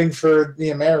 We're voting for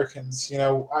the Americans.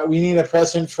 We need a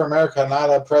president for America, not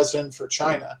a president for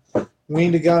China. We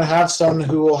need to go and have someone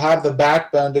who will have the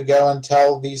backbone to go and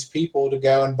tell these people to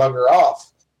go and bugger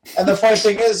off. And the funny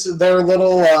thing is, their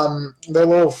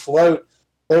little float.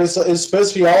 It's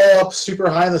supposed to be all up super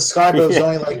high in the sky, but it was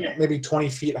only maybe 20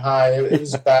 feet high. It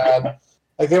was bad.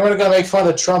 They weren't going to make fun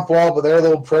of Trump wall, but their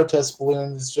little protest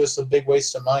balloon is just a big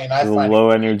waste of money. And I find low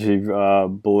energy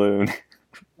balloon.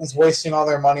 It's wasting all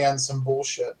their money on some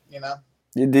bullshit,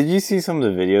 Did you see some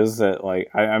of the videos that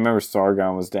I remember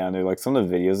Sargon was down there? Some of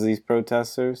the videos of these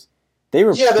protesters, they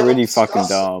were pretty fucking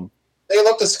dumb. They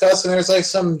look disgusting. There's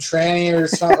some tranny or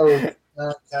something.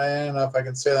 I don't know if I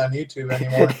can say that on YouTube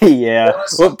anymore. Yeah,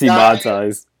 whoop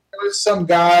demonetized. There was some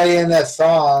guy in a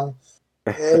thong.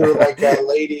 They were a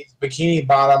lady's bikini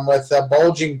bottom with a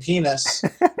bulging penis,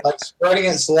 spreading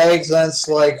its legs, and it's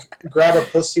grab a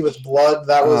pussy with blood.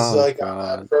 That was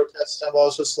a protest symbol. I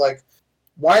was just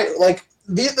why?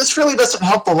 This really doesn't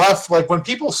help the left. When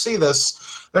people see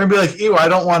this, they're gonna be like, "Ew, I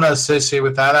don't want to associate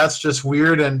with that. That's just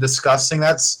weird and disgusting.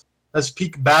 That's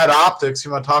peak bad optics."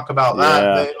 You want to talk about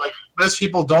that? Yeah. Most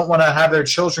people don't want to have their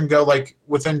children go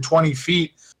within 20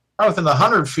 feet, or within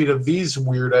 100 feet of these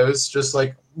weirdos, just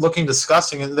looking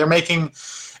disgusting. And they're making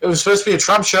it was supposed to be a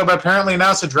Trump show, but apparently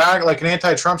now it's a drag, an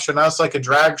anti-Trump show. Now it's a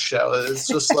drag show. It's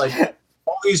just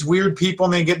these weird people,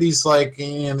 and they get these like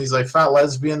these like fat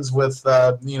lesbians with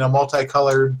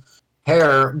multicolored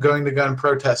hair going to go and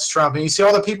protest Trump, and you see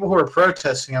all the people who are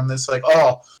protesting him. It's like,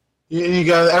 oh, you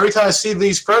go, every time I see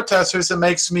these protesters, it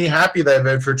makes me happy that I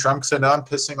voted for Trump because I know I'm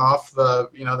pissing off the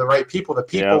right people. The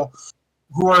people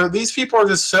these people are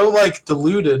just so like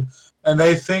deluded, and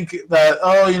they think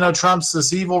that Trump's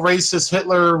this evil racist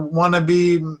Hitler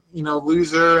wannabe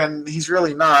loser, and he's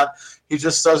really not. He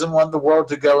just doesn't want the world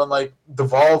to go and like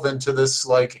devolve into this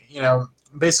like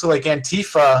basically like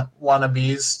Antifa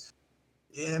wannabes.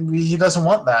 And he doesn't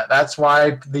want that. That's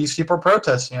why these people are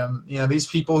protesting him. These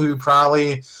people who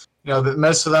probably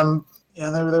most of them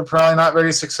they're probably not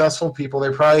very successful people.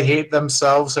 They probably hate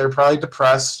themselves. They're probably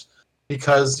depressed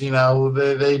because they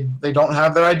don't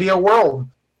have their ideal world.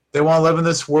 They want to live in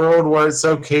this world where it's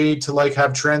okay to like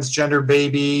have transgender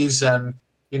babies, and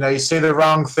you say the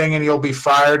wrong thing and you'll be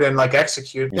fired and like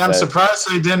executed. Yeah, I'm surprised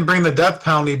they didn't bring the death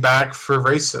penalty back for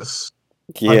racists.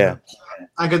 Yeah.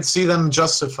 I could see them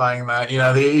justifying that.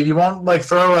 You won't like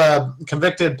throw a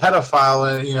convicted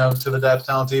pedophile, to the death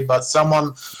penalty, but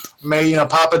someone may,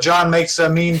 Papa John makes a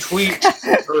mean tweet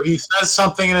or he says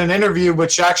something in an interview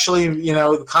which actually,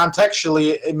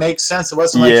 contextually it makes sense. It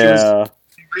wasn't like he was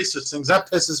racist things.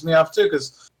 That pisses me off too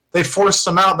because they forced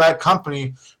him out. That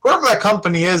company, whoever that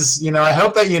company is, I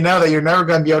hope that that you're never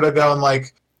going to be able to go and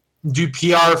like do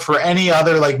PR for any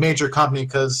other like major company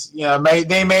because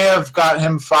they may have got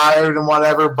him fired and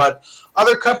whatever, but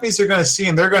other companies are going to see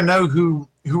him. They're going to know who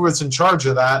was in charge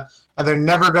of that, and they're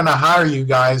never going to hire you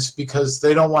guys because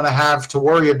they don't want to have to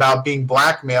worry about being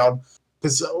blackmailed.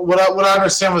 Because what I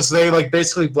understand was they like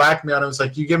basically blackmailed him. It was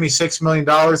like, you give me $6 million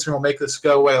and we'll make this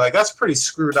go away. Like that's pretty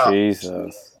screwed up.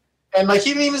 Jesus. And like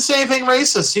he didn't even say anything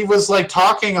racist. He was like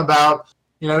talking about.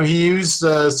 He used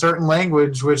a certain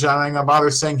language, which I'm not going to bother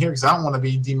saying here because I don't want to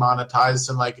be demonetized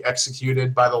and like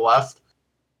executed by the left.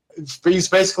 He's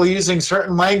basically using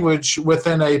certain language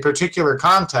within a particular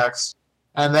context.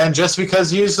 And then just because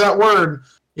he used that word,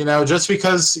 just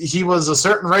because he was a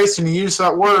certain race and he used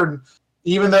that word,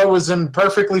 even though it was in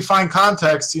perfectly fine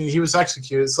context, he was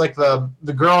executed. It's like the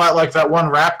girl at like that one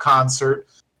rap concert.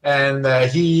 And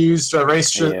he used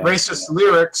racist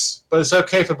lyrics, but it's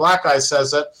okay if a black guy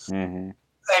says it. Mm-hmm.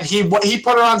 And he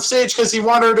put her on stage because he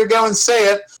wanted her to go and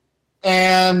say it,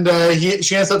 and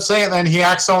she ends up saying it. And he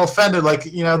acts all offended, like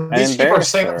these people are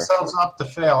setting themselves up to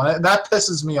fail, and that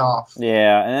pisses me off.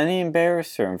 Yeah, and then he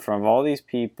embarrassed her in front of all these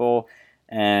people,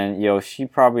 and she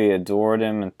probably adored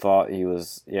him and thought he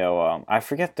was I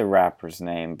forget the rapper's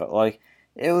name, but like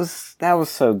that was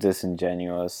so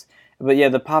disingenuous. But yeah,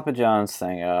 the Papa John's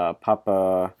thing,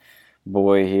 Papa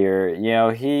Boy here,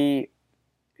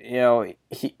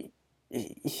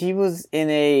 he was in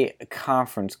a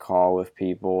conference call with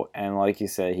people, and like you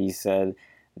said, he said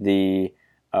the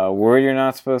word you're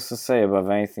not supposed to say above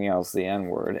anything else, the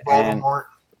N-word. Voldemort.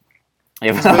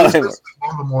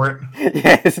 Voldemort.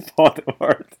 Yeah, it's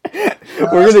Voldemort.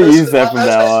 We're going to use that from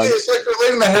now on. It's like we're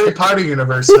living in the Harry Potter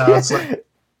universe now. It's like,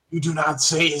 you do not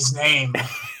say his name.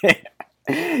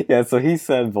 Yeah, so he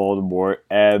said Voldemort,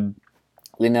 and,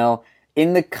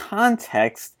 in the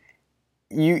context,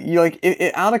 you like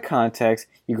out of context,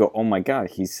 you go, oh my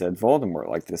god, he said Voldemort,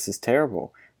 like this is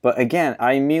terrible. But again,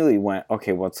 I immediately went,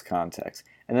 okay, what's context?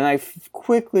 And then I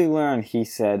quickly learned he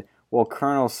said, well,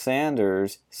 Colonel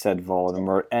Sanders said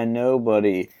Voldemort, and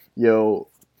nobody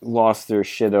lost their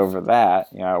shit over that.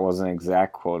 It wasn't an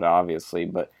exact quote, obviously,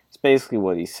 but it's basically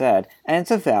what he said, and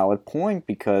it's a valid point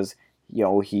because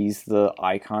he's the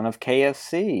icon of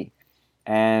KFC,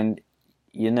 and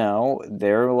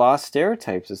there are a lot of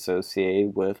stereotypes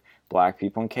associated with black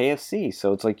people in KFC.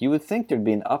 So it's like you would think there'd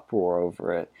be an uproar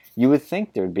over it. You would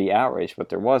think there'd be outrage, but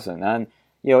there wasn't. And,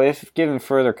 if given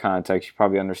further context, you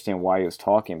probably understand why he was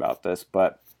talking about this.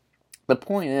 But the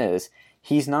point is,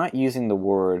 he's not using the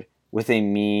word with a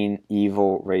mean,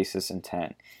 evil, racist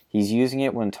intent. He's using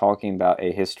it when talking about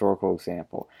a historical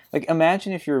example. Like,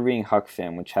 imagine if you were reading Huck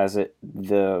Finn, which has the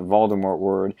Voldemort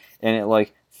word in it,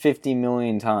 like, 50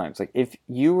 million times. Like, if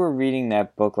you were reading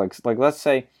that book, like let's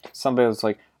say somebody was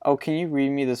like, oh, can you read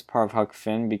me this part of Huck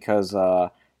Finn because,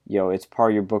 it's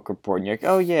part of your book report. And you're like,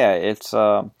 oh, yeah, it's,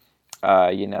 so-and-so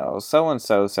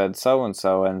said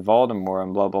so-and-so and Voldemort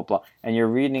and blah, blah, blah. And you're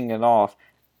reading it off,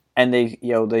 and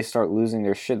they start losing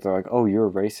their shit. They're like, oh, you're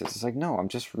a racist. It's like, no, I'm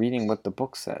just reading what the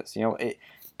book says.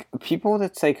 People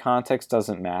that say context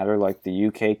doesn't matter, like the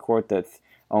UK court that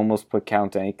almost put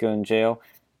Count Dankula in jail,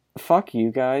 fuck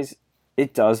you guys,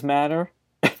 it does matter.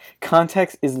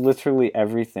 Context is literally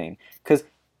everything, because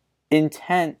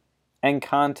intent and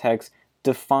context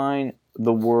define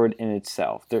the word in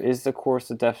itself. There is, of course,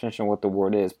 the definition of what the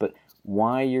word is, but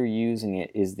why you're using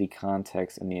it is the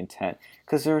context and the intent.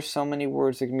 Because there are so many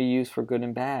words that can be used for good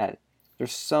and bad.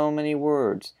 There's so many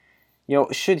words.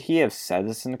 Should he have said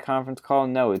this in the conference call?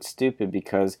 No, it's stupid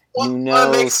because Well,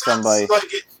 that makes sense. somebody.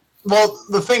 Well,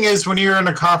 the thing is, when you're in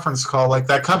a conference call, like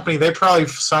that company, they probably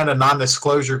signed a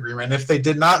non-disclosure agreement. If they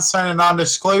did not sign a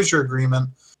non-disclosure agreement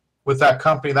with that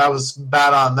company, that was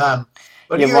bad on them.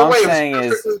 But Yeah, either what I'm way, it was saying is,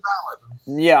 perfectly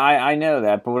valid. yeah, I know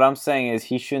that, but what I'm saying is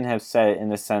he shouldn't have said it in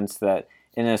the sense that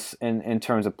in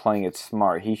terms of playing it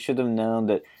smart. He should have known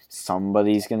that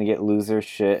somebody's gonna lose their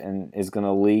shit and is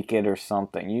gonna leak it or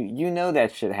something. You know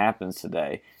that shit happens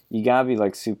today. You gotta be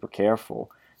like super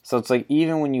careful. So it's like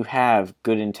even when you have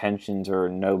good intentions or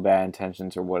no bad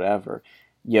intentions or whatever,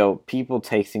 people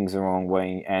take things the wrong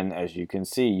way, and as you can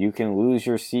see, you can lose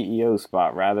your CEO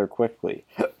spot rather quickly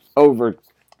over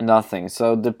nothing.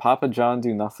 So did Papa John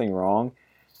do nothing wrong?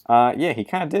 Yeah, he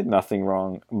kind of did nothing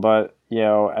wrong, but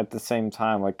at the same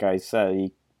time, like I said,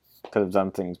 he could have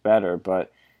done things better.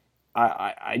 But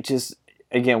I just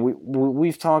again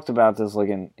we've talked about this like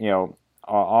in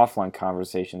offline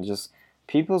conversations, just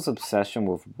people's obsession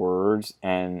with words,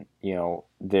 and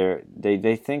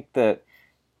they think that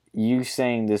you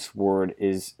saying this word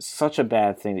is such a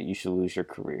bad thing that you should lose your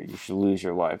career, you should lose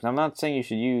your life. Now, I'm not saying you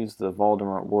should use the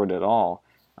Voldemort word at all.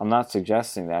 I'm not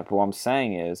suggesting that, but what I'm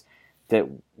saying is that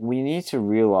we need to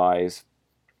realize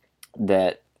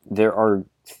that there are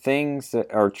things that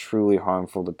are truly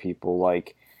harmful to people,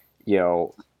 like you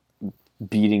know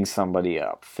beating somebody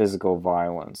up, physical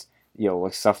violence,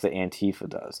 like stuff that Antifa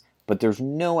does. But there's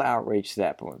no outrage to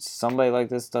that. But when somebody like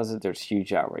this does it, there's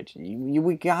huge outrage.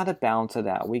 We gotta balance it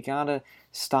out. We gotta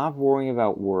stop worrying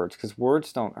about words, because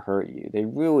words don't hurt you. They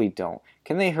really don't.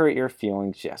 Can they hurt your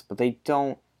feelings? Yes, but they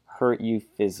don't hurt you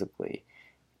physically.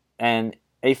 And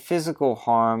a physical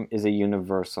harm is a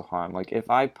universal harm. Like if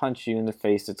I punch you in the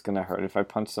face, it's gonna hurt. If I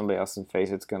punch somebody else in the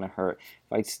face, it's gonna hurt.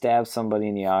 If I stab somebody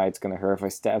in the eye, it's gonna hurt. If I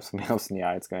stab somebody else in the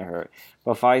eye, it's gonna hurt.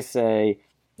 But if I say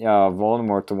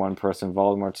Voldemort to one person,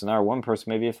 Voldemort to another, one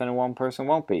person may be offended, one person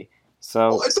won't be. So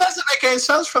Well, it doesn't make any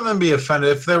sense for them to be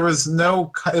offended if there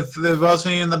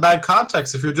wasn't even the bad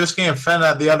context. If you're just getting offended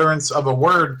at the utterance of a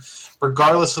word,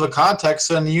 regardless of the context,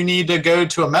 then you need to go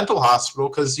to a mental hospital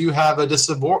because you have a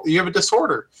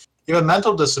disorder. You have a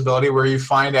mental disability where you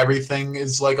find everything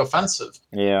is like offensive.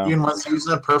 yeah, Even when it's used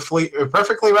in a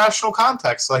perfectly rational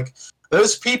context. Like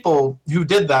those people who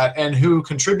did that and who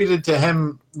contributed to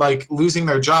him like losing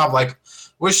their job, like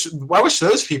I wish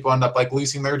those people end up like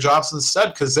losing their jobs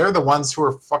instead, because they're the ones who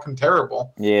are fucking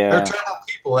terrible. They're yeah, terrible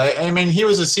people. I mean, he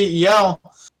was a CEO,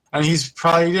 and he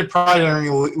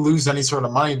didn't lose any sort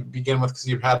of money to begin with because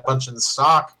he had a bunch in the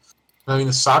stock. I mean,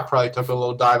 the stock probably took a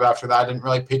little dive after that. I didn't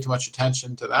really pay too much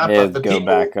attention to that. But it'd go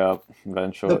back up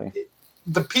eventually.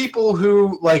 the people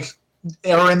who like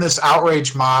are in this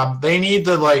outrage mob, they need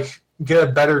to like get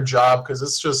a better job because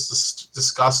it's just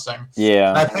disgusting. Yeah,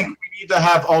 And I think we need to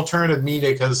have alternative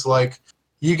media because like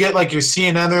you get like your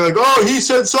CNN, they're like, oh, he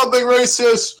said something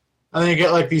racist. And then you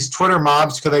get like these Twitter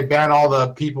mobs because they ban all the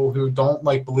people who don't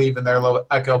like believe in their little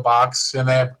echo box and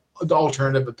they have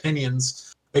alternative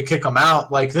opinions. They kick them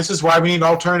out. Like this is why we need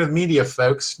alternative media,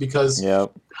 folks, because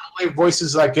yep. the only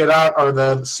voices that get out are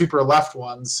the super left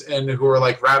ones and who are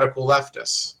like radical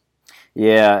leftists.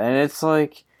 Yeah, and it's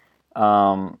like,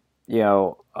 oh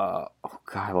god,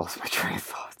 I lost my train of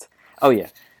thought. Oh yeah,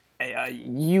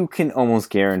 you can almost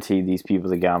guarantee these people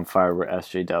that got on fire were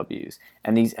SJWs,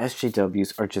 and these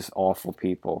SJWs are just awful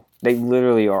people. They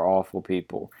literally are awful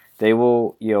people. They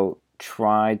will,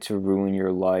 try to ruin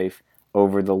your life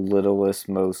over the littlest,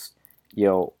 most,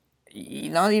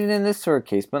 not even in this sort of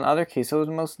case, but in other cases, over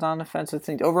the most non-offensive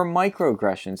things, over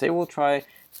microaggressions. They will try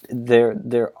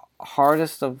their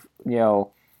hardest of,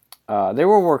 they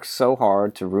will work so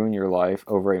hard to ruin your life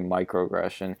over a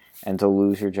microaggression and to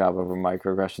lose your job over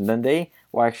microaggression. Then they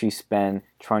will actually spend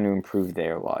trying to improve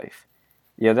their life.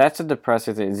 That's a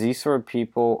depressing thing. These sort of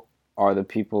people are the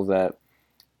people that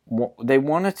they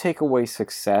want to take away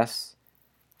success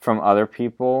from other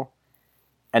people,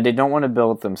 and they don't want to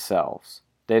build it themselves.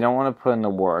 They don't want to put in the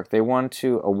work. They want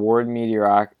to award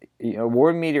mediocrity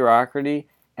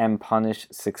and punish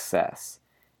success.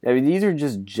 I mean, these are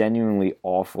just genuinely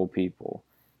awful people.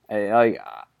 I've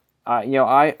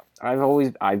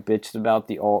bitched about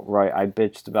the alt right. I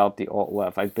bitched about the alt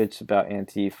left. I bitched about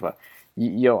Antifa.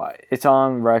 It's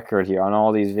on record here on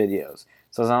all these videos.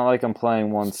 So it's not like I'm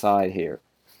playing one side here.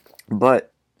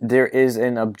 But there is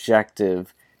an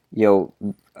objective,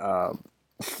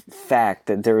 fact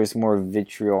that there is more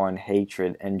vitriol and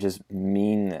hatred and just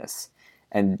meanness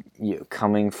and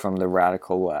coming from the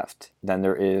radical left than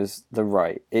there is the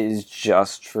right. It is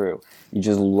just true. You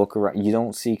just look around. You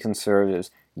don't see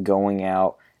conservatives going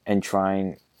out and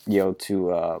trying,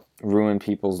 to ruin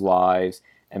people's lives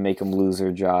and make them lose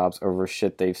their jobs over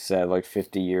shit they've said like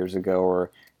 50 years ago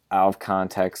or out of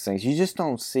context things. You just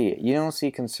don't see it. You don't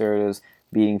see conservatives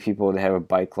beating people that have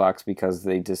bike locks because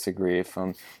they disagree with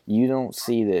them. You don't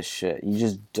see this shit. You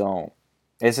just don't.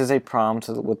 This is a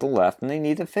problem with the left, and they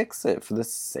need to fix it for the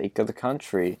sake of the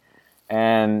country.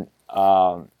 And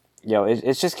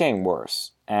it's just getting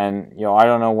worse. And I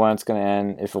don't know when it's going to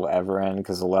end, if it'll ever end,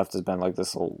 because the left has been like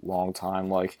this a long time.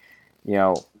 Like,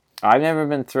 I've never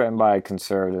been threatened by a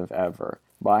conservative ever,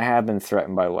 but I have been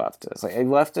threatened by leftists. Like, a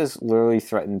leftist literally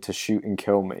threatened to shoot and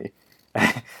kill me,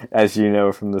 as you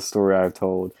know from the story I've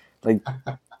told. Like,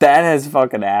 that has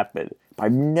fucking happened. But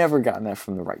I've never gotten that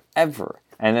from the right, ever.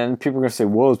 And then people are going to say,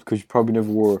 well, it's because you probably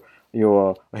never wore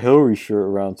a Hillary shirt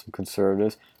around some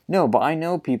conservatives. No, but I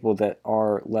know people that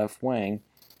are left-wing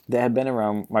that have been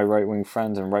around my right-wing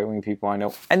friends and right-wing people I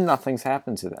know, and nothing's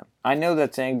happened to them. I know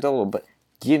that's anecdotal, but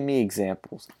give me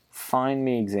examples. Find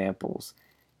me examples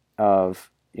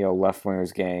of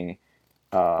left-wingers getting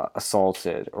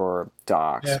assaulted or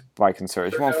doxxed by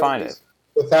conservatives. You won't find it.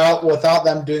 Without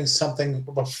them doing something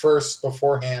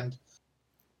beforehand.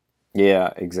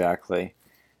 Yeah, exactly.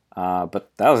 But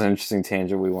that was an interesting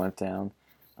tangent we went down.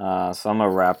 So I'm going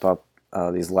to wrap up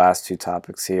these last two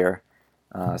topics here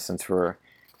since we're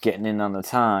getting in on the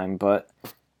time. But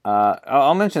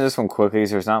I'll mention this one quickly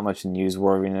because there's not much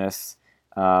newsworthiness.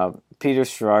 Peter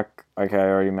Strzok, like I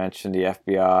already mentioned, the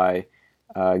FBI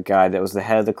guy that was the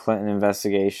head of the Clinton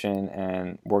investigation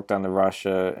and worked on the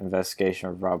Russia investigation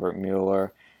of Robert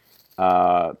Mueller.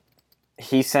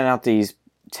 He sent out these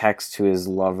texts to his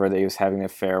lover that he was having an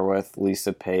affair with,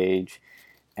 Lisa Page,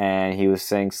 and he was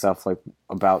saying stuff like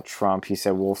about Trump. He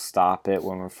said, "We'll stop it,"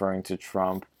 when referring to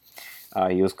Trump.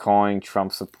 He was calling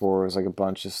Trump supporters like a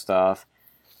bunch of stuff.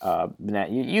 Now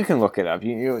you can look it up.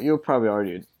 You'll probably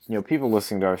already, people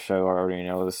listening to our show already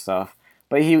know this stuff.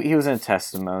 But he was in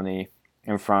testimony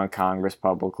in front of Congress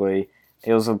publicly.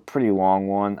 It was a pretty long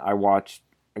one. I watched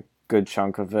a good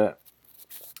chunk of it,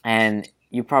 and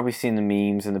you've probably seen the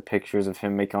memes and the pictures of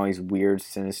him making all these weird,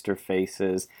 sinister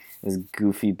faces, his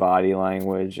goofy body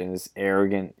language, and his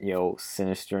arrogant,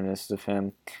 sinisterness of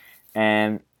him.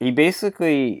 And he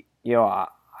basically, I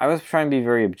was trying to be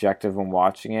very objective when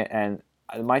watching it, and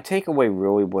my takeaway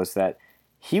really was that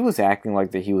he was acting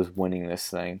like that he was winning this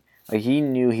thing. Like, he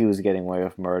knew he was getting away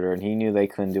with murder, and he knew they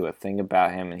couldn't do a thing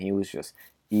about him, and he was just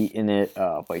eating it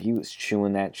up. Like, he was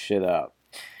chewing that shit up.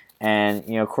 And,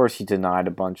 of course, he denied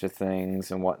a bunch of things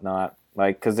and whatnot.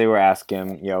 Like, because they were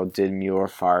asking him, did Mueller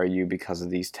fire you because of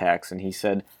these texts? And he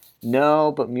said,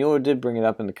 no, but Mueller did bring it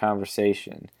up in the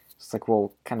conversation. It's like, well,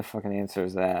 what kind of fucking answer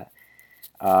is that?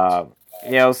 So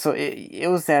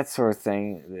it was that sort of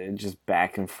thing, just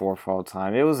back and forth all the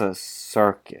time. It was a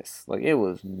circus. Like, it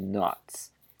was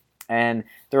nuts. And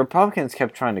the Republicans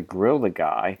kept trying to grill the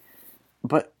guy,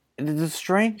 but the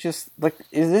strangest,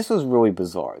 this was really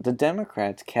bizarre. The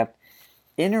Democrats kept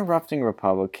interrupting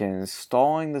Republicans,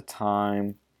 stalling the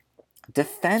time,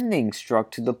 defending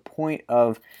Strzok to the point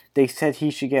of they said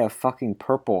he should get a fucking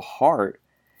Purple Heart.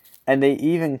 And they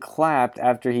even clapped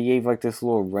after he gave this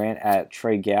little rant at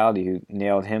Trey Gowdy, who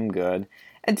nailed him good.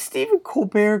 And Stephen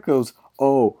Colbert goes,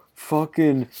 "Oh,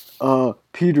 fucking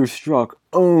Peter Strzok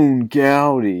owned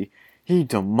Gowdy. He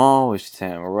demolished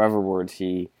him," or whatever words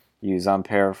he used. I'm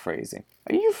paraphrasing.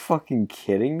 Are you fucking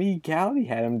kidding me? Gowdy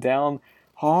had him down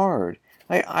hard.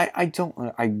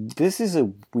 This is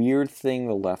a weird thing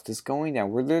the left is going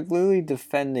down, where they're literally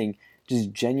defending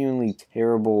just genuinely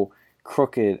terrible,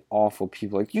 crooked, awful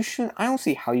people. Like, you shouldn't. I don't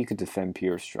see how you could defend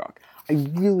Peter Strzok. I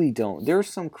really don't. There's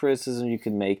some criticism you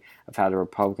can make of how the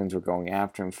Republicans were going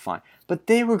after him, fine. But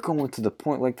they were going to the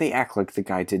point, they act like the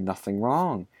guy did nothing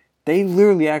wrong. They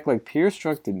literally act like Peter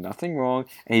Strzok did nothing wrong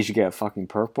and he should get a fucking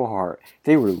Purple Heart.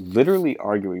 They were literally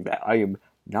arguing that. I am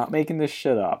not making this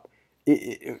shit up.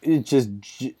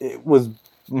 It was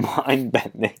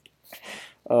mind-bending.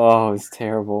 Oh, it's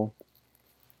terrible.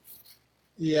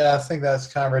 Yeah, I think that's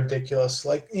kind of ridiculous.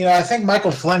 I think Michael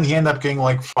Flynn, he ended up getting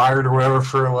fired or whatever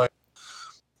for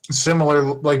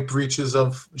similar breaches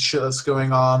of shit that's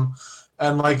going on,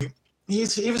 and he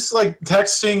was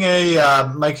texting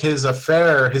a his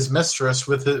affair, his mistress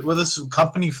with his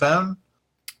company phone.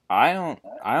 I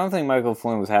don't think Michael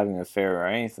Flynn was having an affair or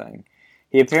anything.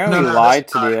 He apparently lied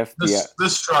to the FBI.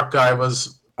 This Strzok guy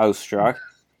was. Oh, Strzok?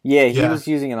 Yeah, he was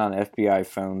using it on FBI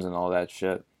phones and all that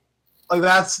shit.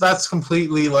 That's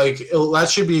completely that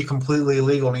should be completely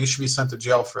illegal, and he should be sent to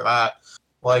jail for that.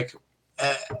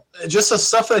 uh, just the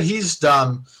stuff that he's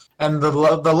done, and the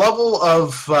level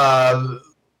of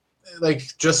like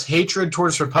just hatred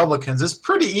towards Republicans, it's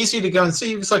pretty easy to go and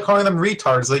see. It's like calling them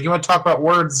retards. Like you want to talk about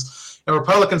words, and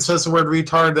Republican says the word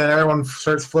retard, then everyone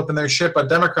starts flipping their shit. But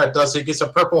Democrat does, it gets a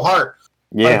Purple Heart.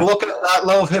 Like Yeah. look at that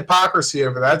level of hypocrisy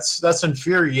over that's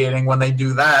infuriating when they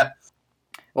do that.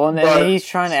 Well, and then But he's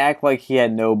trying to act like he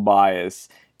had no bias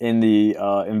in the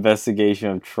investigation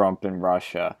of Trump and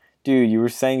Russia. Dude, you were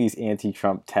saying these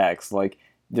anti-Trump texts. Like,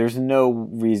 there's no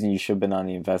reason you should have been on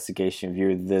the investigation if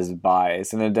you're this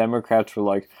biased. And the Democrats were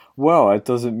like, well, that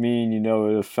doesn't mean,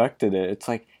 it affected it. It's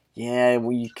like, yeah,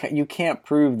 well, you can't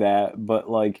prove that, but,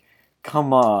 like,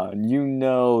 come on.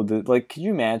 That, like, could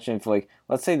you imagine if, like,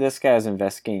 let's say this guy's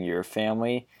investigating your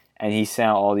family, and he sent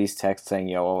out all these texts saying,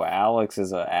 yo, Alex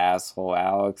is an asshole.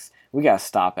 Alex, we gotta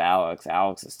stop Alex.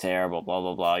 Alex is terrible, blah,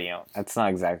 blah, blah. That's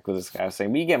not exactly what this guy was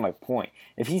saying, but you get my point.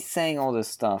 If he's saying all this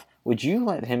stuff, would you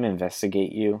let him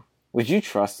investigate you? Would you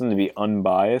trust him to be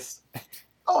unbiased?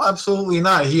 oh, absolutely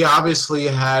not. He obviously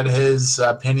had his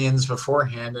opinions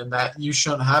beforehand, and that you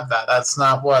shouldn't have that. That's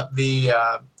not what the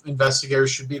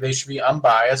investigators should be. They should be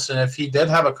unbiased. And if he did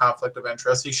have a conflict of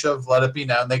interest, he should have let it be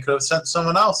known. They could have sent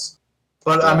someone else.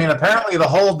 But I Yeah. mean, apparently the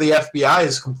whole of the FBI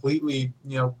is completely,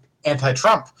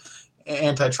 anti-Trump,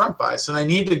 anti-Trump bias, and they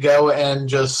need to go and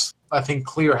just, I think,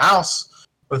 clear house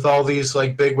with all these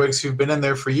like big wigs who've been in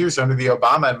there for years under the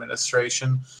Obama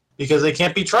administration because they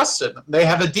can't be trusted. They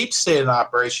have a deep state in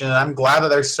operation, and I'm glad that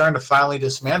they're starting to finally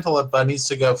dismantle it, but it needs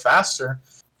to go faster.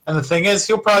 And the thing is,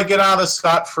 he'll probably get out of this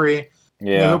scot-free. He'll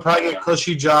Yeah. probably get a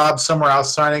cushy job somewhere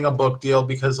else signing a book deal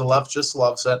because the left just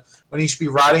loves it. When he should be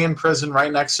rotting in prison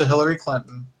right next to Hillary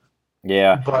Clinton.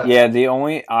 Yeah, But yeah.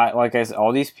 Like I said,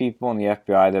 all these people in the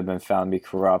FBI that have been found to be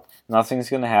corrupt, nothing's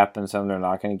going to happen to them. They're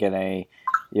not going to get any,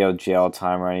 jail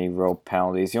time or any real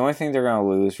penalties. The only thing they're going to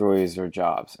lose really is their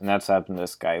jobs, and that's happened to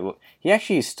this guy. He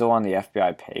actually is still on the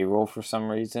FBI payroll for some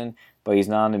reason, but he's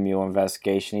not on the Mueller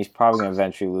investigation. He's probably going to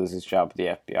eventually lose his job at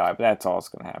the FBI, but that's all that's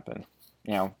going to happen.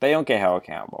 They don't get held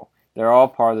accountable. They're all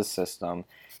part of the system.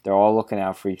 They're all looking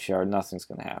out for each other. Nothing's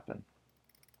going to happen.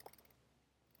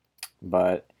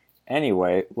 But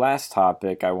anyway, last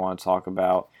topic I want to talk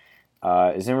about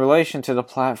is in relation to the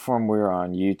platform we're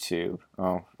on, YouTube.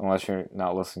 Oh, unless you're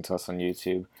not listening to us on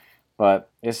YouTube. But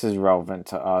this is relevant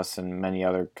to us and many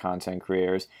other content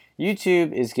creators.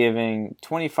 YouTube is giving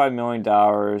 $25 million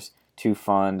to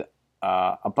fund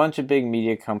a bunch of big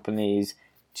media companies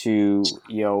to,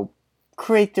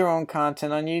 create their own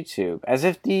content on YouTube. As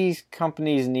if these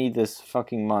companies need this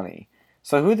fucking money.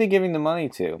 So who are they giving the money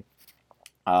to?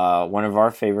 One of our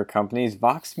favorite companies,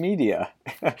 Vox Media.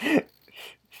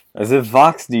 As if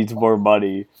Vox needs more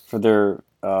money for their,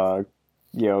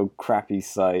 crappy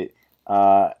site.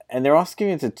 And they're also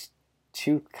giving it to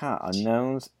two kind of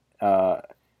unknowns.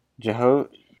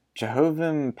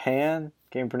 Jehovim Pan,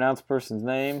 can't pronounce the person's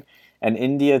name, and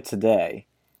India Today.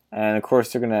 And of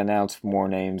course, they're going to announce more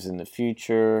names in the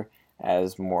future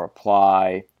as more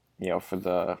apply, for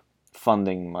the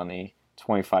funding money,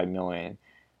 $25 million.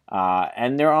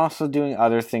 And they're also doing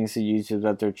other things to YouTube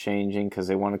that they're changing because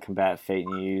they want to combat fake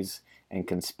news and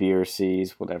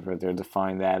conspiracies, whatever they're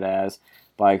defined that as.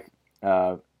 Like,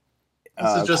 this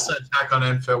is just an attack on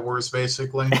InfoWars,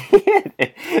 basically.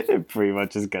 it pretty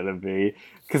much is gonna be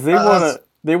because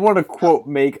they want to quote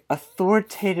make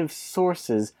authoritative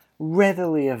sources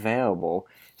readily available.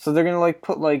 So they're gonna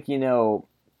put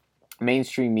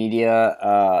mainstream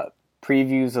media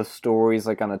previews of stories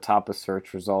on the top of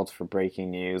search results for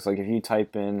breaking news. Like if you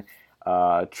type in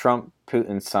Trump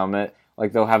Putin summit,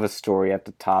 they'll have a story at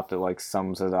the top that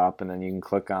sums it up, and then you can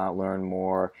click on it, learn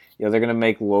more. They're gonna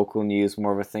make local news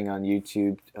more of a thing on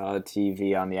YouTube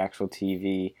TV, on the actual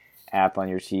TV app on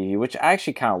your TV, which I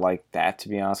actually kind of like that, to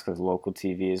be honest, because local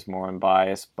TV is more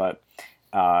unbiased. But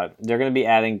they're going to be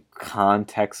adding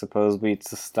context supposedly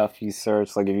to stuff you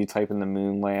search. Like if you type in the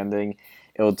moon landing,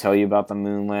 it'll tell you about the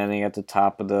moon landing at the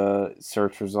top of the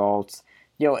search results.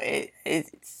 To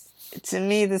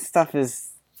me, this stuff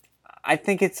is, I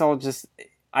think it's all just,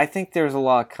 I think there's a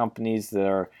lot of companies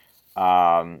that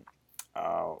are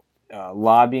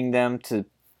lobbying them to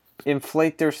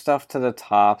inflate their stuff to the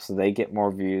top so they get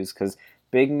more views, because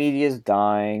big media is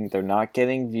dying. They're not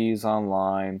getting views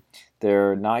online.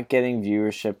 They're not getting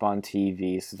viewership on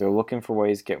TV, so they're looking for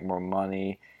ways to get more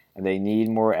money, and they need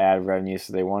more ad revenue,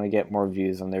 so they want to get more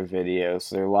views on their videos.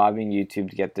 So they're lobbying YouTube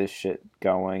to get this shit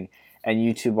going, and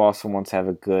YouTube also wants to have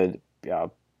a good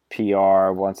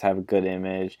PR, wants to have a good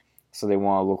image, so they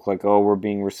want to look like, oh, we're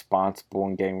being responsible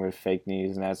and getting rid of fake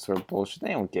news and that sort of bullshit.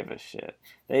 They don't give a shit.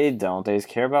 They don't. They just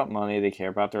care about money. They care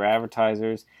about their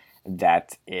advertisers.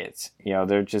 that's it.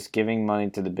 They're just giving money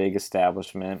to the big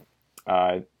establishment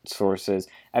sources,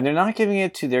 and they're not giving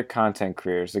it to their content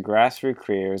creators, the grassroots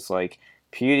creators like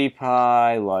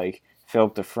PewDiePie, like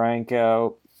Philip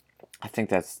DeFranco. I think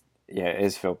that's, yeah, it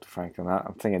is Philip DeFranco.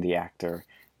 I'm thinking of the actor,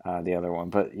 the other one,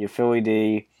 but your Philly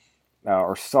D,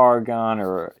 or Sargon,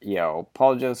 or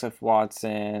Paul Joseph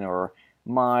Watson, or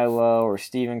Milo, or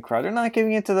Steven Crowder. They're not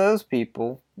giving it to those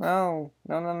people. No,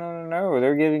 no, no, no, no, no.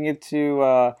 They're giving it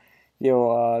to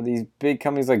these big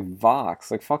companies like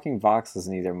Vox. Like fucking Vox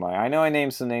doesn't need their money. I know I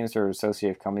named some names that are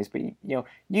associated companies, but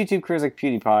YouTube creators like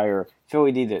PewDiePie or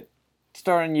Philly D that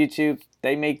start on YouTube,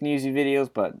 they make newsy videos,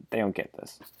 but they don't get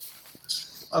this.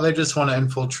 Oh, they just want to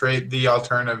infiltrate the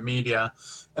alternative media.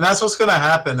 And that's what's going to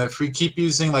happen if we keep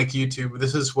using like YouTube.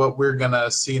 This is what we're going to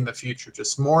see in the future.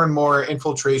 Just more and more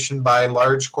infiltration by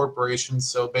large corporations.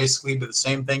 So basically the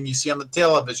same thing you see on the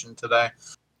television today.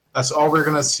 That's all we're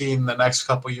going to see in the next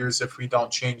couple of years if we don't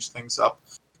change things up.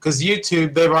 Because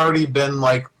YouTube, they've already been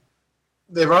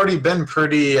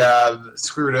pretty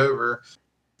screwed over.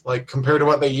 Like compared to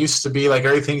what they used to be, like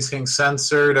everything's getting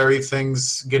censored,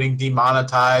 everything's getting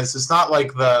demonetized. It's not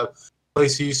like the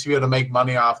place you used to be able to make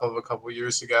money off of a couple of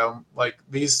years ago. Like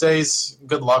these days,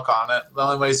 good luck on it. The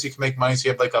only ways you can make money is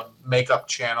you have like a makeup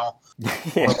channel, Yeah.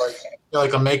 or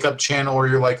like a makeup channel, or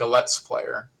you're like a Let's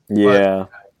Player. Yeah.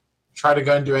 But try to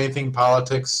go and do anything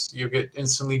politics, you get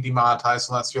instantly demonetized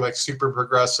unless you're like super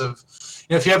progressive.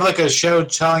 If you have like a show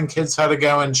telling kids how to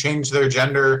go and change their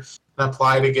gender and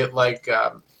apply to get like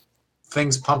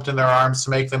things pumped in their arms to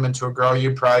make them into a girl,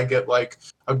 you'd probably get like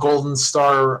a golden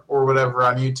star or whatever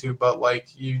on YouTube. But like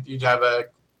you'd have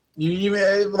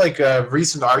you like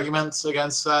recent arguments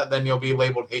against that, then you'll be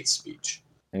labeled hate speech.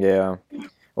 Yeah.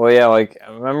 Well, yeah, like,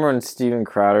 remember when Steven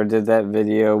Crowder did that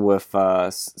video with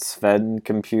Sven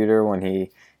Computer when he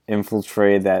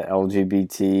infiltrated that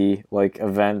LGBT, like,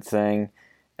 event thing,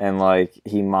 and, like,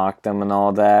 he mocked them and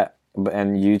all that,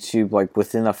 and YouTube, like,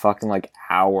 within a fucking, like,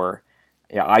 hour.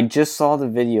 Yeah, I just saw the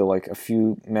video, like, a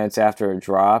few minutes after it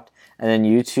dropped, and then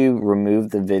YouTube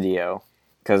removed the video,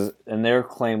 and their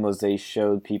claim was they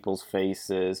showed people's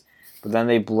faces, but then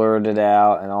they blurred it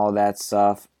out and all that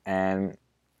stuff, and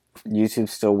YouTube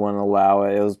still wouldn't allow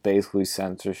it. It was basically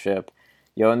censorship.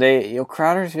 And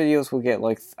Crowder's videos will get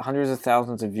like hundreds of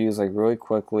thousands of views like really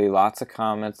quickly, lots of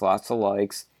comments, lots of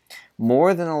likes,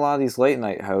 more than a lot of these late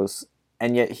night hosts,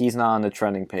 and yet he's not on the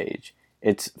trending page.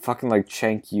 It's fucking like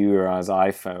Cenk Uygur on his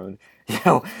iPhone,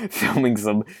 filming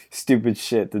some stupid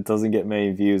shit that doesn't get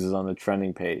many views is on the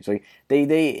trending page. Like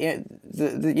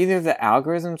either the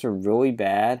algorithms are really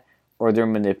bad or they're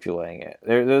manipulating it.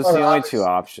 Those are the only two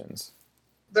options.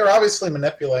 They're obviously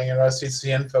manipulating it. I see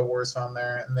InfoWars on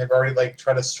there, and they've already like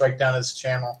tried to strike down his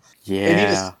channel.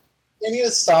 Yeah, they need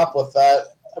to stop with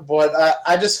that. But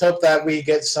I just hope that we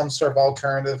get some sort of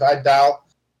alternative. I doubt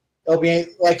it'll be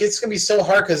like it's gonna be so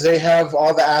hard because they have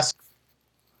all the aspects.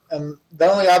 And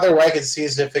the only other way I could see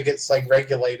is if it gets like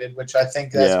regulated, which I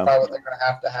think that's probably what they're gonna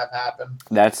have to have happen.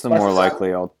 That's the more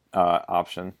likely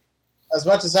option. As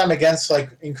much as I'm against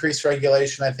like increased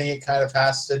regulation, I think it kind of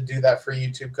has to do that for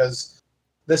YouTube because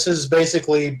this is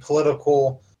basically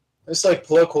political. It's like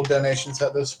political donations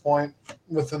at this point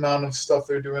with the amount of stuff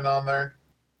they're doing on there.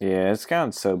 Yeah, it's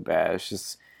gotten so bad. It's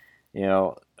just,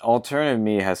 alternative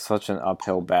media has such an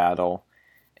uphill battle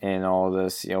in all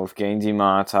this. With getting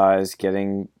demonetized,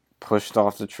 getting pushed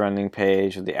off the trending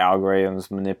page, with the algorithms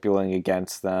manipulating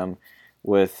against them,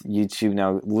 with YouTube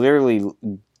now literally,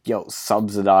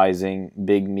 subsidizing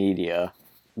big media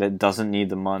that doesn't need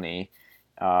the money.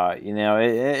 In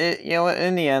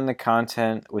the end, the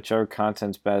content, whichever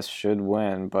content's best, should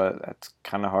win, but that's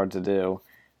kind of hard to do.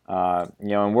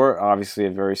 And we're obviously a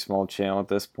very small channel at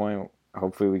this point.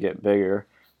 Hopefully, we get bigger,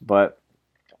 but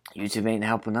YouTube ain't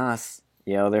helping us.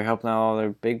 They're helping out all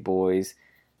their big boys.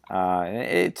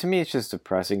 To me, it's just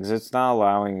depressing because it's not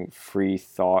allowing free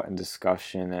thought and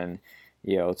discussion, and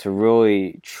to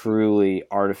really, truly,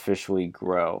 artificially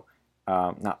grow.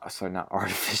 Not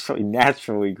artificially,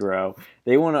 naturally grow.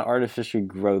 They want to artificially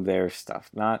grow their stuff,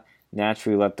 not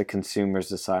naturally let the consumers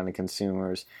decide, and the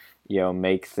consumers,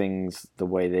 make things the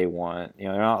way they want.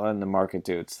 They're not letting the market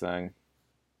do its thing.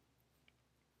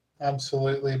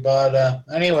 Absolutely, but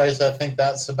anyways, I think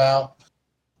that's about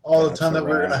all the time that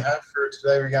we're gonna have for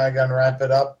today. We're gonna wrap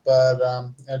it up, but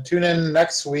tune in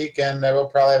next week, and we'll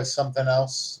probably have something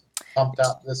else pumped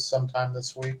out sometime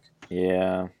this week.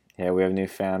 Yeah. Yeah, we have New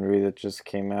Foundry that just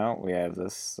came out. We have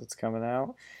this that's coming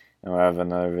out. And we'll have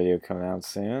another video coming out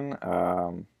soon.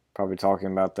 Probably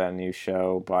talking about that new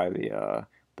show by the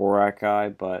Borat guy.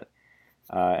 But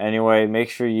Anyway, make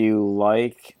sure you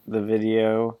like the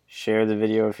video, share the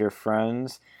video with your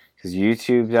friends, because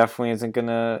YouTube definitely isn't going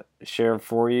to share it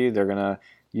for you. They're going to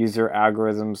use their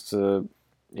algorithms to,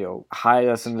 hide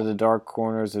us into the dark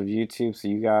corners of YouTube. So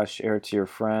you guys share it to your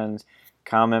friends.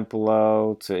 Comment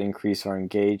below to increase our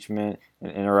engagement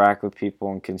and interact with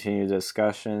people and continue the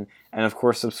discussion. And of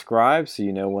course, subscribe so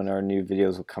you know when our new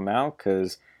videos will come out,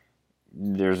 because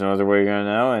there's no other way you're going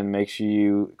to know. And make sure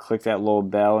you click that little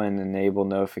bell and enable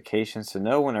notifications to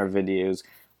know when our videos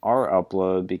are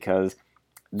uploaded, because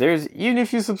even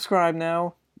if you subscribe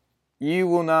now, you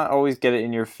will not always get it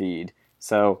in your feed.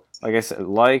 So, like I said,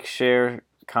 like, share,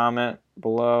 comment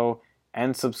below,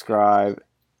 and subscribe.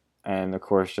 And, of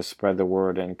course, just spread the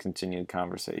word and continue the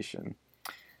conversation.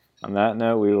 On that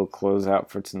note, we will close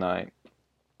out for tonight.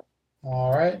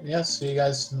 All right. Yes. See you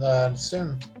guys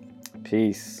soon.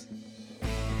 Peace.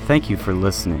 Thank you for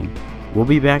listening. We'll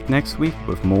be back next week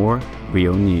with more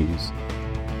Rio News.